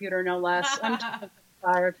work computer, no less. I'm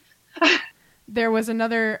tired. There was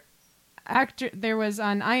another actor. There was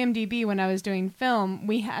on IMDb when I was doing film.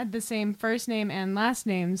 We had the same first name and last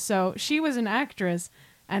name. So she was an actress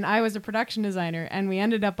and I was a production designer, and we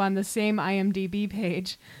ended up on the same IMDb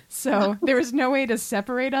page. So there was no way to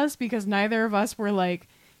separate us because neither of us were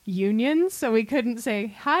unions. So we couldn't say,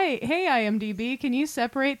 hey IMDb, can you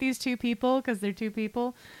separate these two people because they're two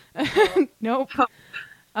people? Nope.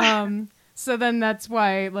 So then that's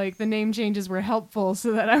why the name changes were helpful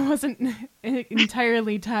so that I wasn't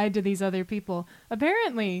entirely tied to these other people.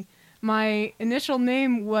 Apparently my initial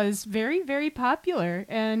name was very, very popular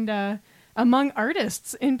and among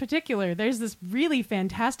artists in particular. There's this really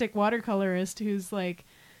fantastic watercolorist who's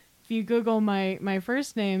if you Google my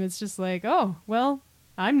first name, it's just oh, well,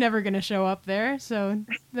 I'm never going to show up there. So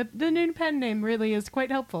the new pen name really is quite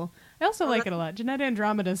helpful. I also like it a lot. Jeanette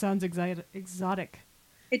Andromeda sounds exotic.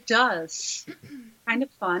 It does. Kind of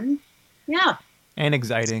fun. Yeah. And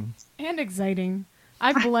exciting.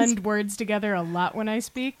 I blend words together a lot when I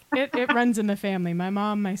speak. It runs in the family. My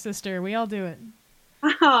mom, my sister, we all do it.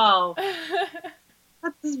 Oh.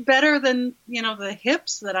 That's better than, the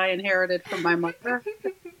hips that I inherited from my mother.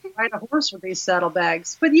 Ride a horse with these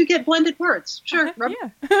saddlebags. But you get blended words. Sure. Yeah.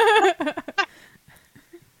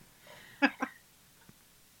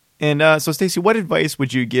 And so, Stacey, what advice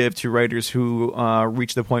would you give to writers who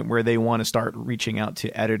reach the point where they want to start reaching out to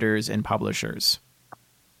editors and publishers?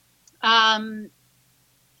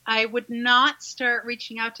 I would not start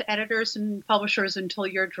reaching out to editors and publishers until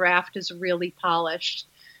your draft is really polished.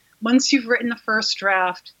 Once you've written the first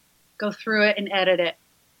draft, go through it and edit it.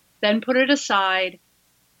 Then put it aside,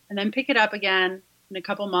 and then pick it up again in a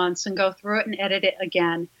couple months and go through it and edit it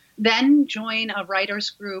again. Then join a writer's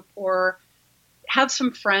group or have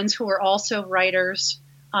some friends who are also writers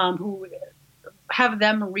who have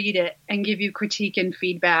them read it and give you critique and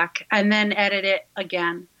feedback, and then edit it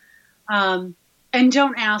again. And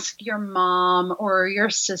don't ask your mom or your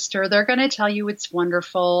sister. They're going to tell you it's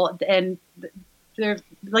wonderful. And they're,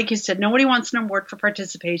 like you said, nobody wants an award for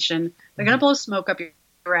participation. They're going to blow smoke up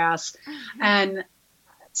your ass. And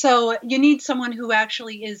so you need someone who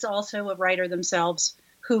actually is also a writer themselves,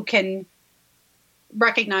 who can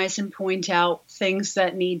recognize and point out things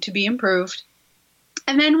that need to be improved.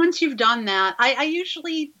 And then once you've done that, I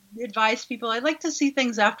usually advise people, I like to see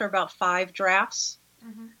things after about 5 drafts.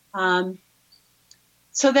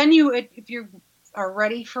 So then if you are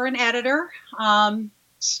ready for an editor,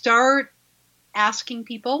 start asking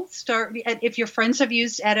people. If your friends have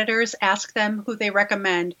used editors, ask them who they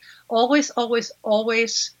recommend. Always, always,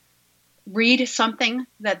 always read something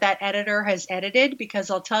that editor has edited,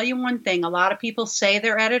 because I'll tell you one thing. A lot of people say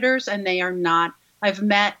they're editors and they are not. I've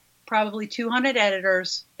met probably 200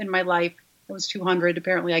 editors in my life. It was 200.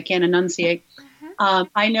 Apparently I can't enunciate.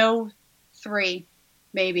 I know 3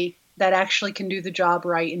 maybe that actually can do the job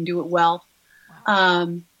right and do it well. Wow.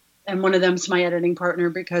 And one of them's my editing partner,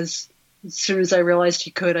 because as soon as I realized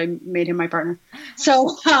he could, I made him my partner.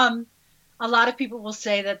 So a lot of people will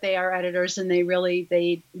say that they are editors, and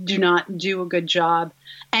they do not do a good job.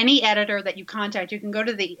 Any editor that you contact, you can go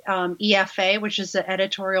to the EFA, which is the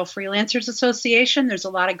Editorial Freelancers Association. There's a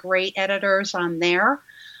lot of great editors on there.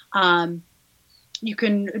 Any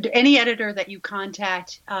editor that you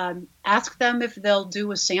contact, ask them if they'll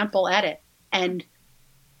do a sample edit. And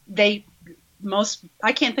I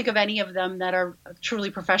can't think of any of them that are truly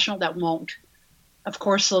professional that won't. Of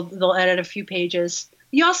course, they'll edit a few pages.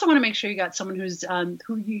 You also want to make sure you got someone who's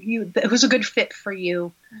a good fit for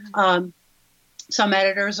you. Some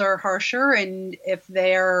editors are harsher, and if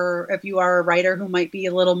you are a writer who might be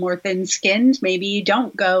a little more thin-skinned, maybe you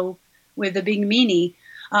don't go with the big meanie.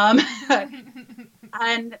 And,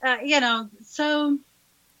 so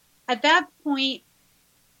at that point,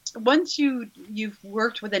 once you've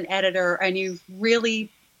worked with an editor and you've really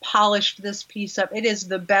polished this piece up, it is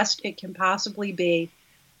the best it can possibly be.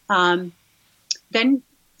 Then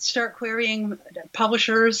start querying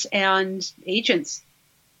publishers and agents.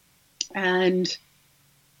 And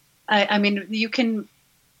I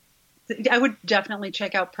would definitely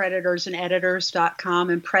check out Predators and editors.com,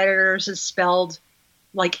 and Predators is spelled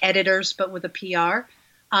like editors, but with a PR.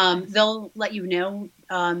 They'll let you know.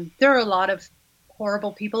 There are a lot of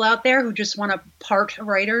horrible people out there who just want to part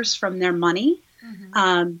writers from their money.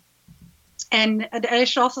 And I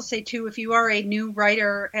should also say, too, if you are a new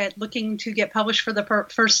writer looking to get published for the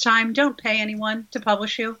first time, don't pay anyone to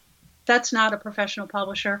publish you. That's not a professional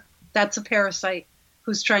publisher. That's a parasite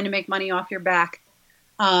who's trying to make money off your back.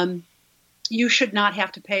 You should not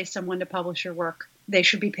have to pay someone to publish your work. They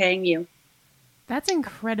should be paying you. That's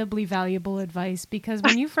incredibly valuable advice, because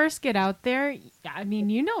when you first get out there, I mean,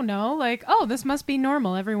 you don't know, like, oh, this must be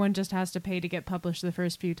normal. Everyone just has to pay to get published the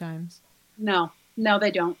first few times. No,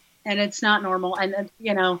 they don't. And it's not normal. And,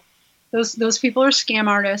 those people are scam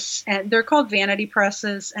artists, and they're called vanity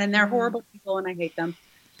presses, and they're horrible people, and I hate them.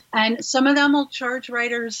 And some of them will charge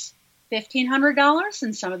writers $1,500,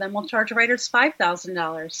 and some of them will charge writers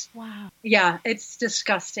 $5,000. Wow. Yeah, it's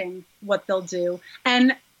disgusting what they'll do.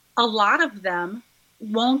 And a lot of them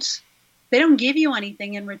they don't give you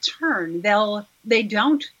anything in return. They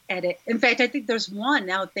don't edit. In fact, I think there's one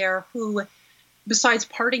out there who, besides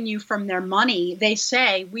parting you from their money, they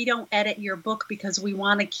say, we don't edit your book because we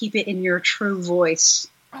want to keep it in your true voice.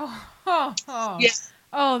 Oh. Yeah.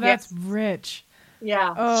 Oh, that's rich.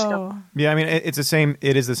 Yeah. Oh. Yeah, I mean, it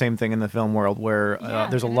is the same thing in the film world, where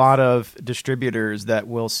there's a lot of distributors that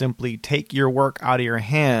will simply take your work out of your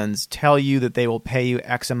hands, tell you that they will pay you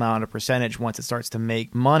X amount of percentage once it starts to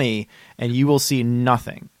make money, and you will see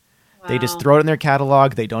nothing. Wow. They just throw it in their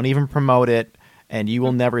catalog, they don't even promote it, and you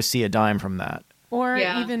will never see a dime from that. Or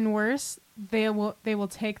even worse, they will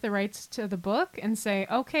take the rights to the book and say,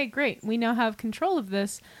 okay, great, we now have control of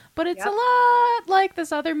this, but it's a lot like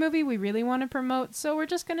this other movie we really want to promote, so we're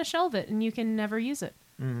just going to shelve it, and you can never use it.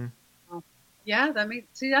 Mm-hmm. Yeah,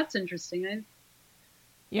 that's interesting.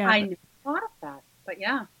 I never thought of that, but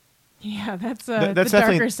yeah. Yeah, that's the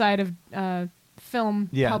darker side of film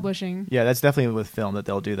publishing. Yeah, that's definitely with film that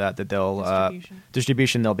they'll do that they'll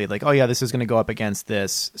distribution they'll be like, oh yeah, this is going to go up against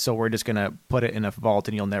this, so we're just going to put it in a vault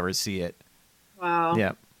and you'll never see it. Wow.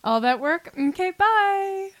 Yeah. All that work? Okay,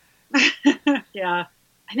 bye. Yeah.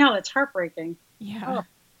 I know, it's heartbreaking. Yeah. Oh.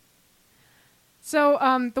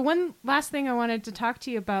 So the one last thing I wanted to talk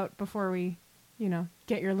to you about before we,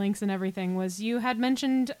 get your links and everything was you had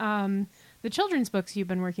mentioned the children's books you've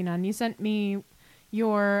been working on. You sent me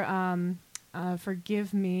your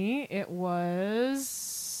Forgive me. It was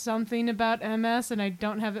something about MS, and I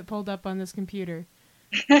don't have it pulled up on this computer.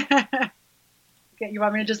 Okay, you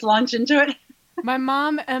want me to just launch into it? My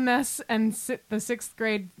mom, MS, and the 6th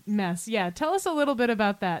grade mess. Yeah, tell us a little bit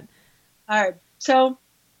about that. All right. So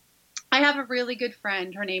I have a really good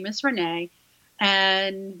friend. Her name is Renee.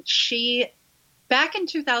 And she, back in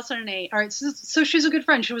 2008, all right, so she's a good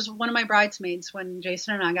friend. She was one of my bridesmaids when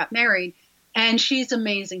Jason and I got married. And she's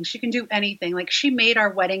amazing. She can do anything. Like, she made our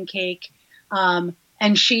wedding cake. And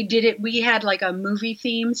she did it. We had like a movie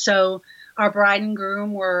theme. So our bride and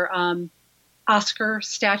groom were Oscar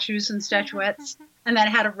statues and statuettes, and then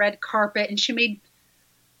had a red carpet, and she made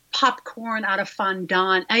popcorn out of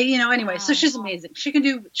fondant. Anyway, so she's amazing. She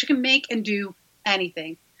can make and do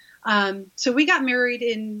anything. So we got married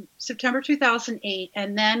in September 2008,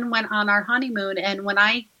 and then went on our honeymoon. And when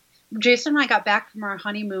Jason and I got back from our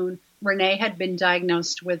honeymoon, Renee had been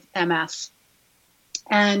diagnosed with MS,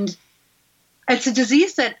 and it's a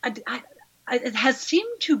disease that it has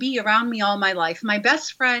seemed to be around me all my life. My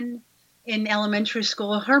best friend in elementary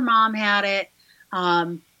school, her mom had it.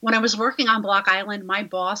 When I was working on Block Island, my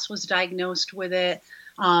boss was diagnosed with it.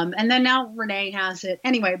 And then now Renee has it.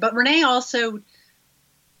 Anyway, but Renee also,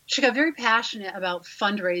 she got very passionate about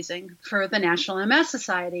fundraising for the National MS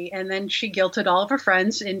Society. And then she guilted all of her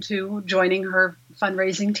friends into joining her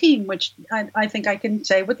fundraising team, which I think I can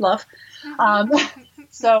say with love.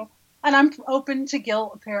 And I'm open to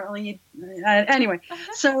guilt, apparently. Anyway,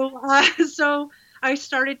 so I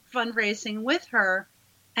started fundraising with her,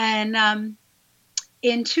 and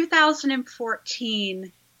in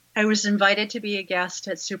 2014, I was invited to be a guest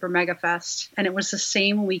at Super Mega Fest, and it was the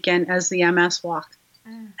same weekend as the MS Walk,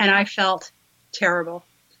 and I felt terrible.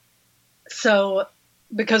 So,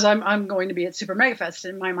 because I'm going to be at Super Mega Fest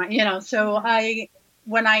in my mind, so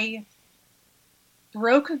when I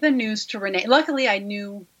broke the news to Renee, luckily I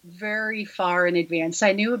knew very far in advance.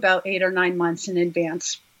 I knew about 8 or 9 months in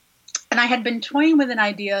advance. And I had been toying with an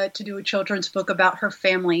idea to do a children's book about her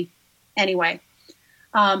family anyway.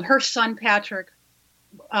 Her son, Patrick,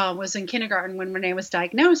 was in kindergarten when Renee was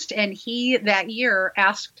diagnosed. And he, that year,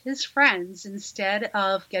 asked his friends, instead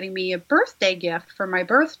of getting me a birthday gift for my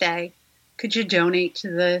birthday, could you donate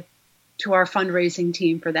to our fundraising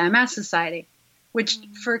team for the MS Society? Which,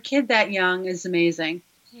 for a kid that young, is amazing.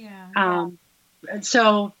 Yeah.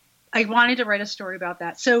 So I wanted to write a story about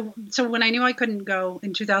that. So when I knew I couldn't go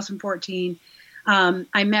in 2014,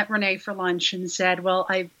 I met Renee for lunch and said, well,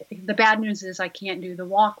 the bad news is I can't do the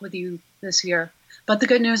walk with you this year. But the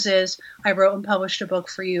good news is I wrote and published a book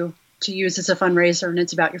for you to use as a fundraiser, and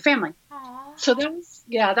it's about your family. Aww. So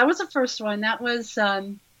that was the first one. That was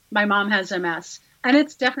My Mom Has MS. And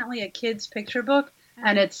it's definitely a kid's picture book.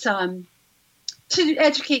 And it's to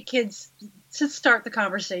educate kids to start the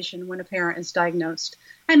conversation when a parent is diagnosed.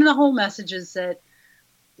 And the whole message is that,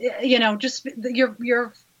 just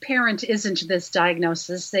your parent isn't this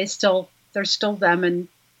diagnosis. They're still them, and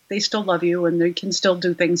they still love you, and they can still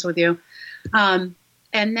do things with you. And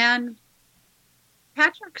then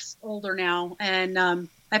Patrick's older now, and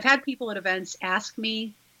I've had people at events ask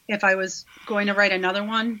me if I was going to write another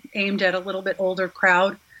one aimed at a little bit older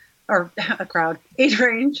age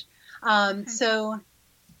range. So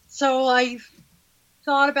I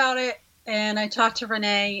thought about it, and I talked to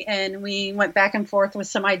Renee, and we went back and forth with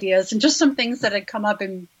some ideas and just some things that had come up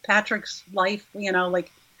in Patrick's life.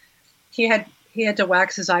 Like he had to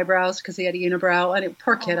wax his eyebrows because he had a unibrow, and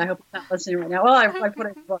poor kid. I hope he's not listening right now. Well, I put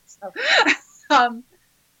it in the book.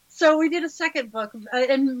 So we did a second book,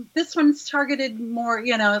 and this one's targeted more,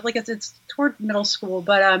 it's toward middle school,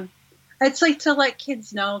 but it's like to let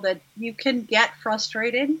kids know that you can get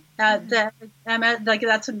frustrated. That's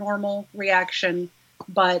a normal reaction,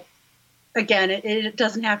 but again, it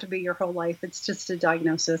doesn't have to be your whole life. It's just a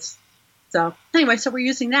diagnosis. So anyway, we're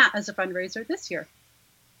using that as a fundraiser this year.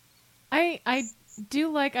 I do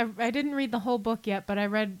like. I didn't read the whole book yet, but I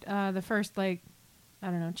read the first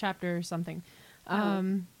chapter or something.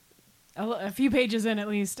 A few pages in at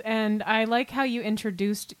least, and I like how you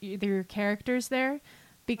introduced your characters there.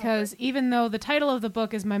 Because even though the title of the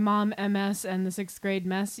book is My Mom MS and the 6th grade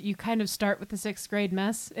mess, you kind of start with the 6th grade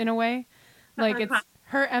mess in a way. Like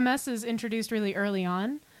her MS is introduced really early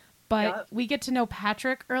on, but we get to know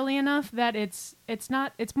Patrick early enough that it's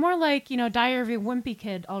more like, Diary of a Wimpy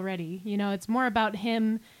Kid already. It's more about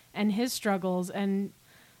him and his struggles, and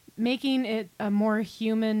making it a more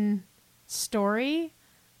human story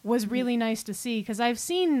was really nice to see. Because I've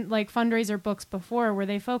seen like fundraiser books before where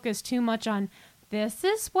they focus too much on this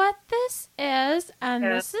is what this is, and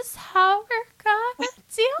this is how we're going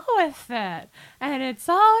deal with it, and it's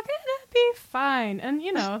all gonna be fine. And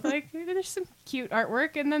like there's some cute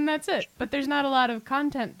artwork, and then that's it. But there's not a lot of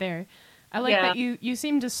content there. I like that you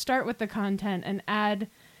seem to start with the content and add,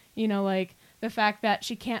 like the fact that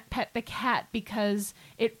she can't pet the cat because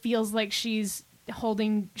it feels like she's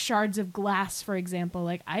holding shards of glass, for example.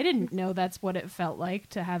 Like, I didn't know that's what it felt like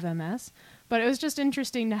to have MS, but it was just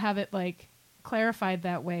interesting to have it like clarified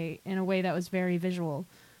that way, in a way that was very visual.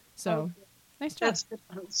 So nice job.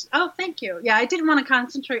 Oh, thank you. Yeah, I didn't want to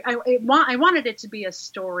concentrate. I wanted it to be a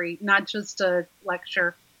story, not just a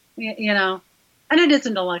lecture, and it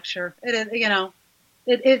isn't a lecture. It is,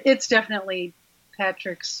 it's definitely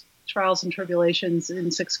Patrick's trials and tribulations in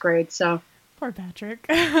 6th grade. So poor Patrick.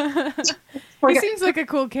 He seems like a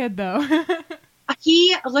cool kid, though.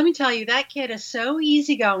 Let me tell you, that kid is so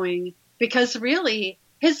easygoing, because really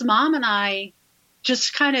his mom and I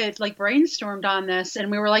just kind of like brainstormed on this,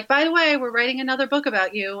 and we were like, by the way, we're writing another book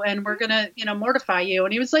about you, and we're going to, mortify you.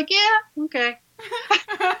 And he was like, yeah, okay.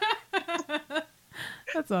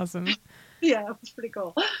 That's awesome. Yeah, it was pretty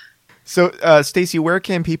cool. So, Stacey, where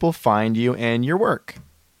can people find you and your work?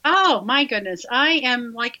 Oh, my goodness. I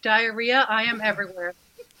am like diarrhea. I am everywhere.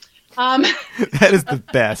 That is the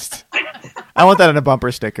best. I want that on a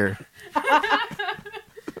bumper sticker.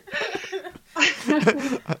 Maybe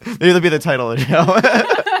that'll be the title of the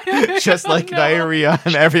show. Just like diarrhea,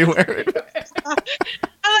 I'm everywhere.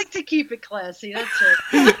 I like to keep it classy. That's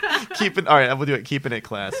it. All right, we'll do it. Keeping it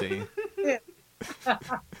classy. Yeah.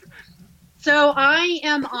 So I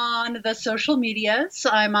am on the social medias.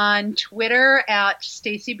 I'm on Twitter at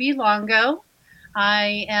Stacey B. Longo.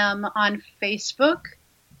 I am on Facebook.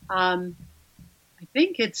 I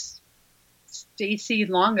think it's Stacey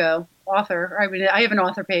Longo, author. I mean, I have an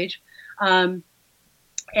author page.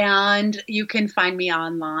 And you can find me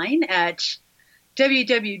online at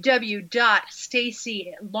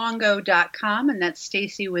www.staceylongo.com, and that's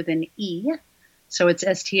Stacey with an E. So it's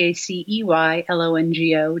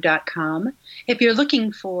STACEYLONGO.com. If you're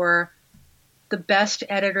looking for the best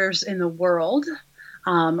editors in the world,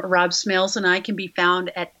 Rob Smales and I can be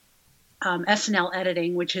found at SNL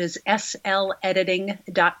Editing, which is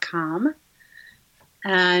slediting.com.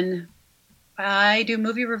 And I do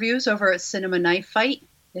movie reviews over at Cinema Knife Fight.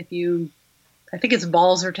 I think it's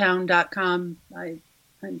ballsertown.com. I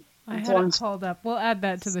had it pulled up. We'll add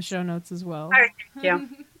that to the show notes as well. All right, thank you.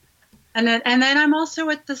 And then I'm also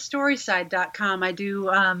at thestoryside.com. I do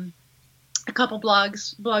a couple blog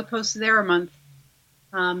posts there a month.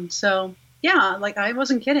 So yeah, like I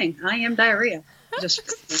wasn't kidding. I am diarrhea.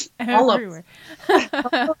 Just all everywhere.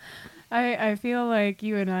 I feel like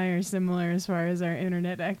you and I are similar as far as our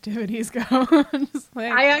internet activities go.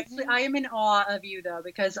 I am in awe of you though,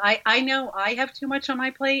 because I know I have too much on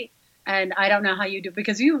my plate, and I don't know how you do,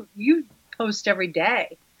 because you post every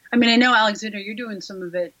day. I mean, I know, Alexander, you're doing some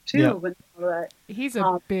of it too. Yeah. But he's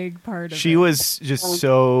a big part of it. She was just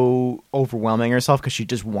so overwhelming herself because she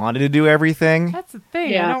just wanted to do everything. That's the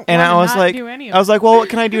thing. Yeah. I was like, well, what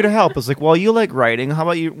can I do to help? I was like, well, you like writing. How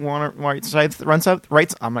about you want to write?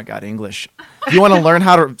 Write? Oh my God, English. You want to learn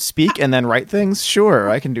how to speak and then write things? Sure,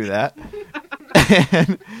 I can do that.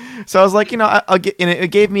 And so I was like, I'll get. And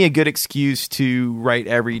it gave me a good excuse to write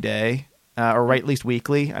every day. Or write at least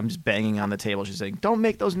weekly. I'm just banging on the table. She's saying, don't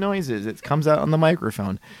make those noises. It comes out on the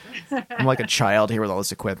microphone. I'm like a child here with all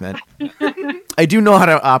this equipment. I do know how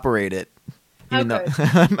to operate it. Even though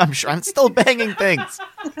I'm sure I'm still banging things.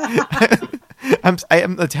 I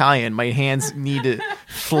am Italian. My hands need to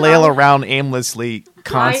flail around aimlessly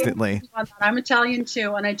constantly. I'm Italian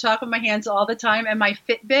too, and I talk with my hands all the time. And my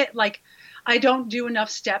Fitbit, like, I don't do enough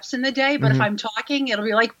steps in the day, but if I'm talking, it'll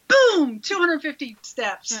be like, boom, 250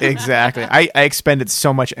 steps. Exactly. I expended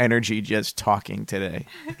so much energy just talking today.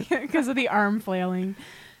 Because of the arm flailing.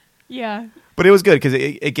 Yeah. But it was good because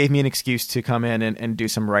it gave me an excuse to come in and do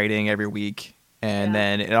some writing every week. And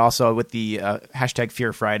then it also, with the hashtag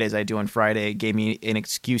Fear Fridays I do on Friday, gave me an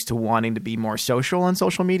excuse to wanting to be more social on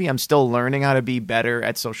social media. I'm still learning how to be better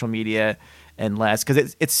at social media and less,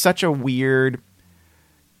 because it's such a weird...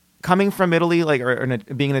 Coming from Italy, or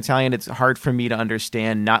being an Italian, it's hard for me to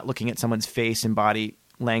understand not looking at someone's face and body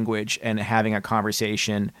language and having a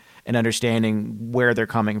conversation and understanding where they're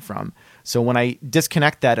coming from. So when I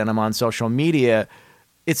disconnect that and I'm on social media,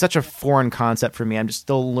 it's such a foreign concept for me. I'm just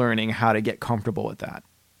still learning how to get comfortable with that.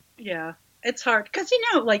 Yeah, it's hard because,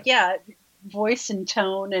 voice and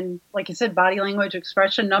tone and, like you said, body language,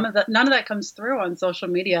 expression, none of that comes through on social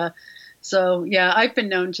media. So yeah, I've been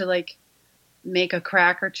known to make a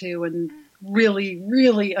crack or two and really,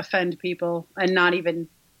 really offend people and not even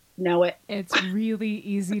know it. It's really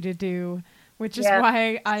easy to do Which is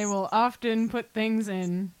why I will often put things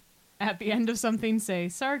in at the end of something, say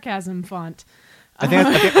sarcasm font. I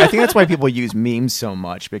think that's why people use memes so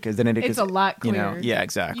much, because then it's a lot clearer. You know, yeah,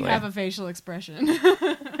 exactly. You have a facial expression.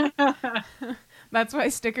 That's why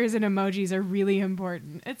stickers and emojis are really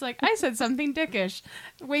important. It's like, I said something dickish.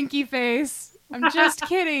 Winky face. I'm just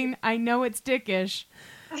kidding. I know it's dickish.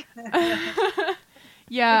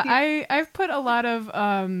 Yeah, I've put a lot of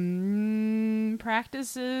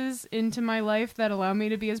practices into my life that allow me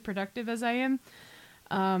to be as productive as I am.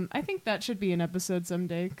 I think that should be an episode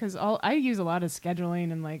someday, because I use a lot of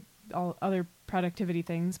scheduling and like all other productivity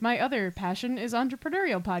things. My other passion is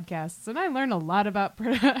entrepreneurial podcasts, and I learn a lot about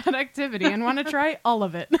productivity and want to try all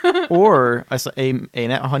of it. Or an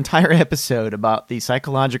entire episode about the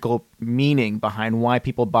psychological meaning behind why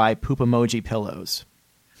people buy poop emoji pillows.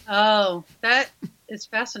 Oh, that is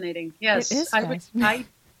fascinating. Yes, it is fascinating.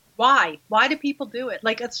 Why do people do it?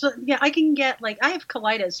 Like, I can get, like, I have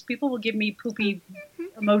colitis. People will give me poopy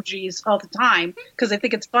emojis all the time because they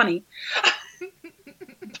think it's funny.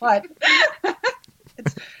 But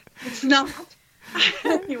it's not.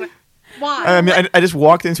 Anyway, why? I mean, I just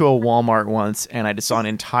walked into a Walmart once, and I just saw an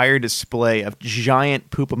entire display of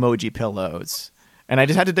giant poop emoji pillows. And I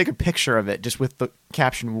just had to take a picture of it, just with the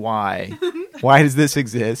caption, why? Why does this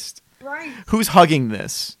exist? Right. Who's hugging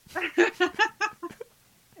this?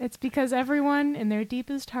 It's because everyone, in their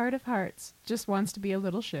deepest heart of hearts, just wants to be a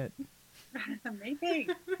little shit. Maybe.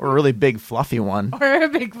 Or a really big fluffy one. Or a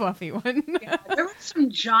big fluffy one. Yeah, there were some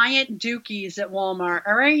giant dookies at Walmart,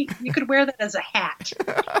 all right? You could wear that as a hat.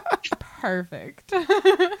 Perfect.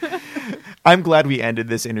 I'm glad we ended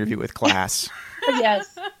this interview with class.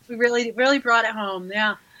 Yes. We really brought it home,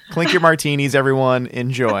 yeah. Clink your martinis, everyone.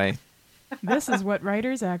 Enjoy. This is what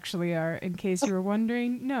writers actually are. In case you were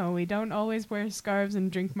wondering, no, we don't always wear scarves and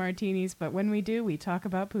drink martinis, but when we do, we talk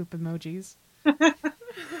about poop emojis.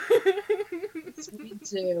 We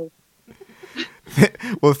do.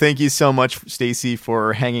 Well, thank you so much, Stacey,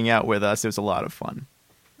 for hanging out with us. It was a lot of fun.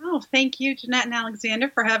 Oh, thank you, Jeanette and Alexander,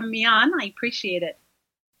 for having me on. I appreciate it.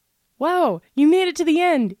 Wow, you made it to the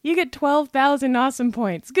end. You get 12,000 awesome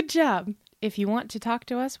points. Good job. If you want to talk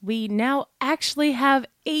to us, we now actually have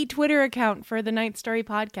a Twitter account for the Ninth Story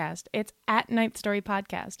Podcast. It's at Ninth Story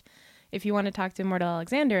Podcast. If you want to talk to Immortal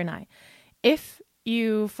Alexander and I. If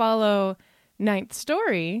you follow Ninth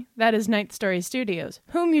Story, that is Ninth Story Studios,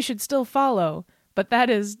 whom you should still follow, but that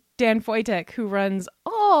is Dan Foytek, who runs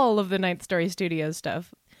all of the Ninth Story Studios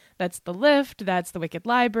stuff. That's The Lift, that's The Wicked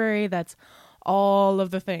Library, that's all of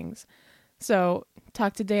the things. So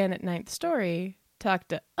talk to Dan at Ninth Story. Talk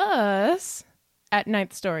to us at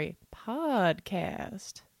Ninth Story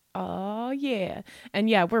Podcast. Oh, yeah. And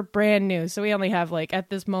yeah, we're brand new. So we only have, like,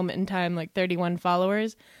 at this moment in time, like 31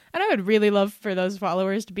 followers. And I would really love for those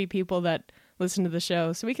followers to be people that listen to the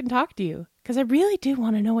show so we can talk to you. Because I really do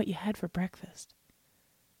want to know what you had for breakfast.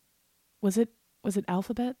 Was it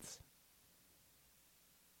alphabets?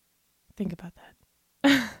 Think about that.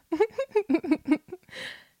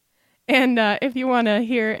 And if you want to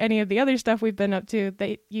hear any of the other stuff we've been up to,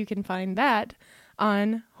 you can find that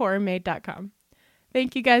on horrormade.com.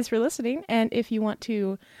 Thank you guys for listening. And if you want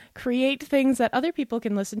to create things that other people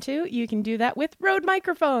can listen to, you can do that with Rode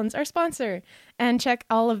Microphones, our sponsor. And check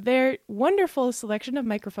all of their wonderful selection of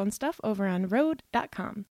microphone stuff over on Rode.com.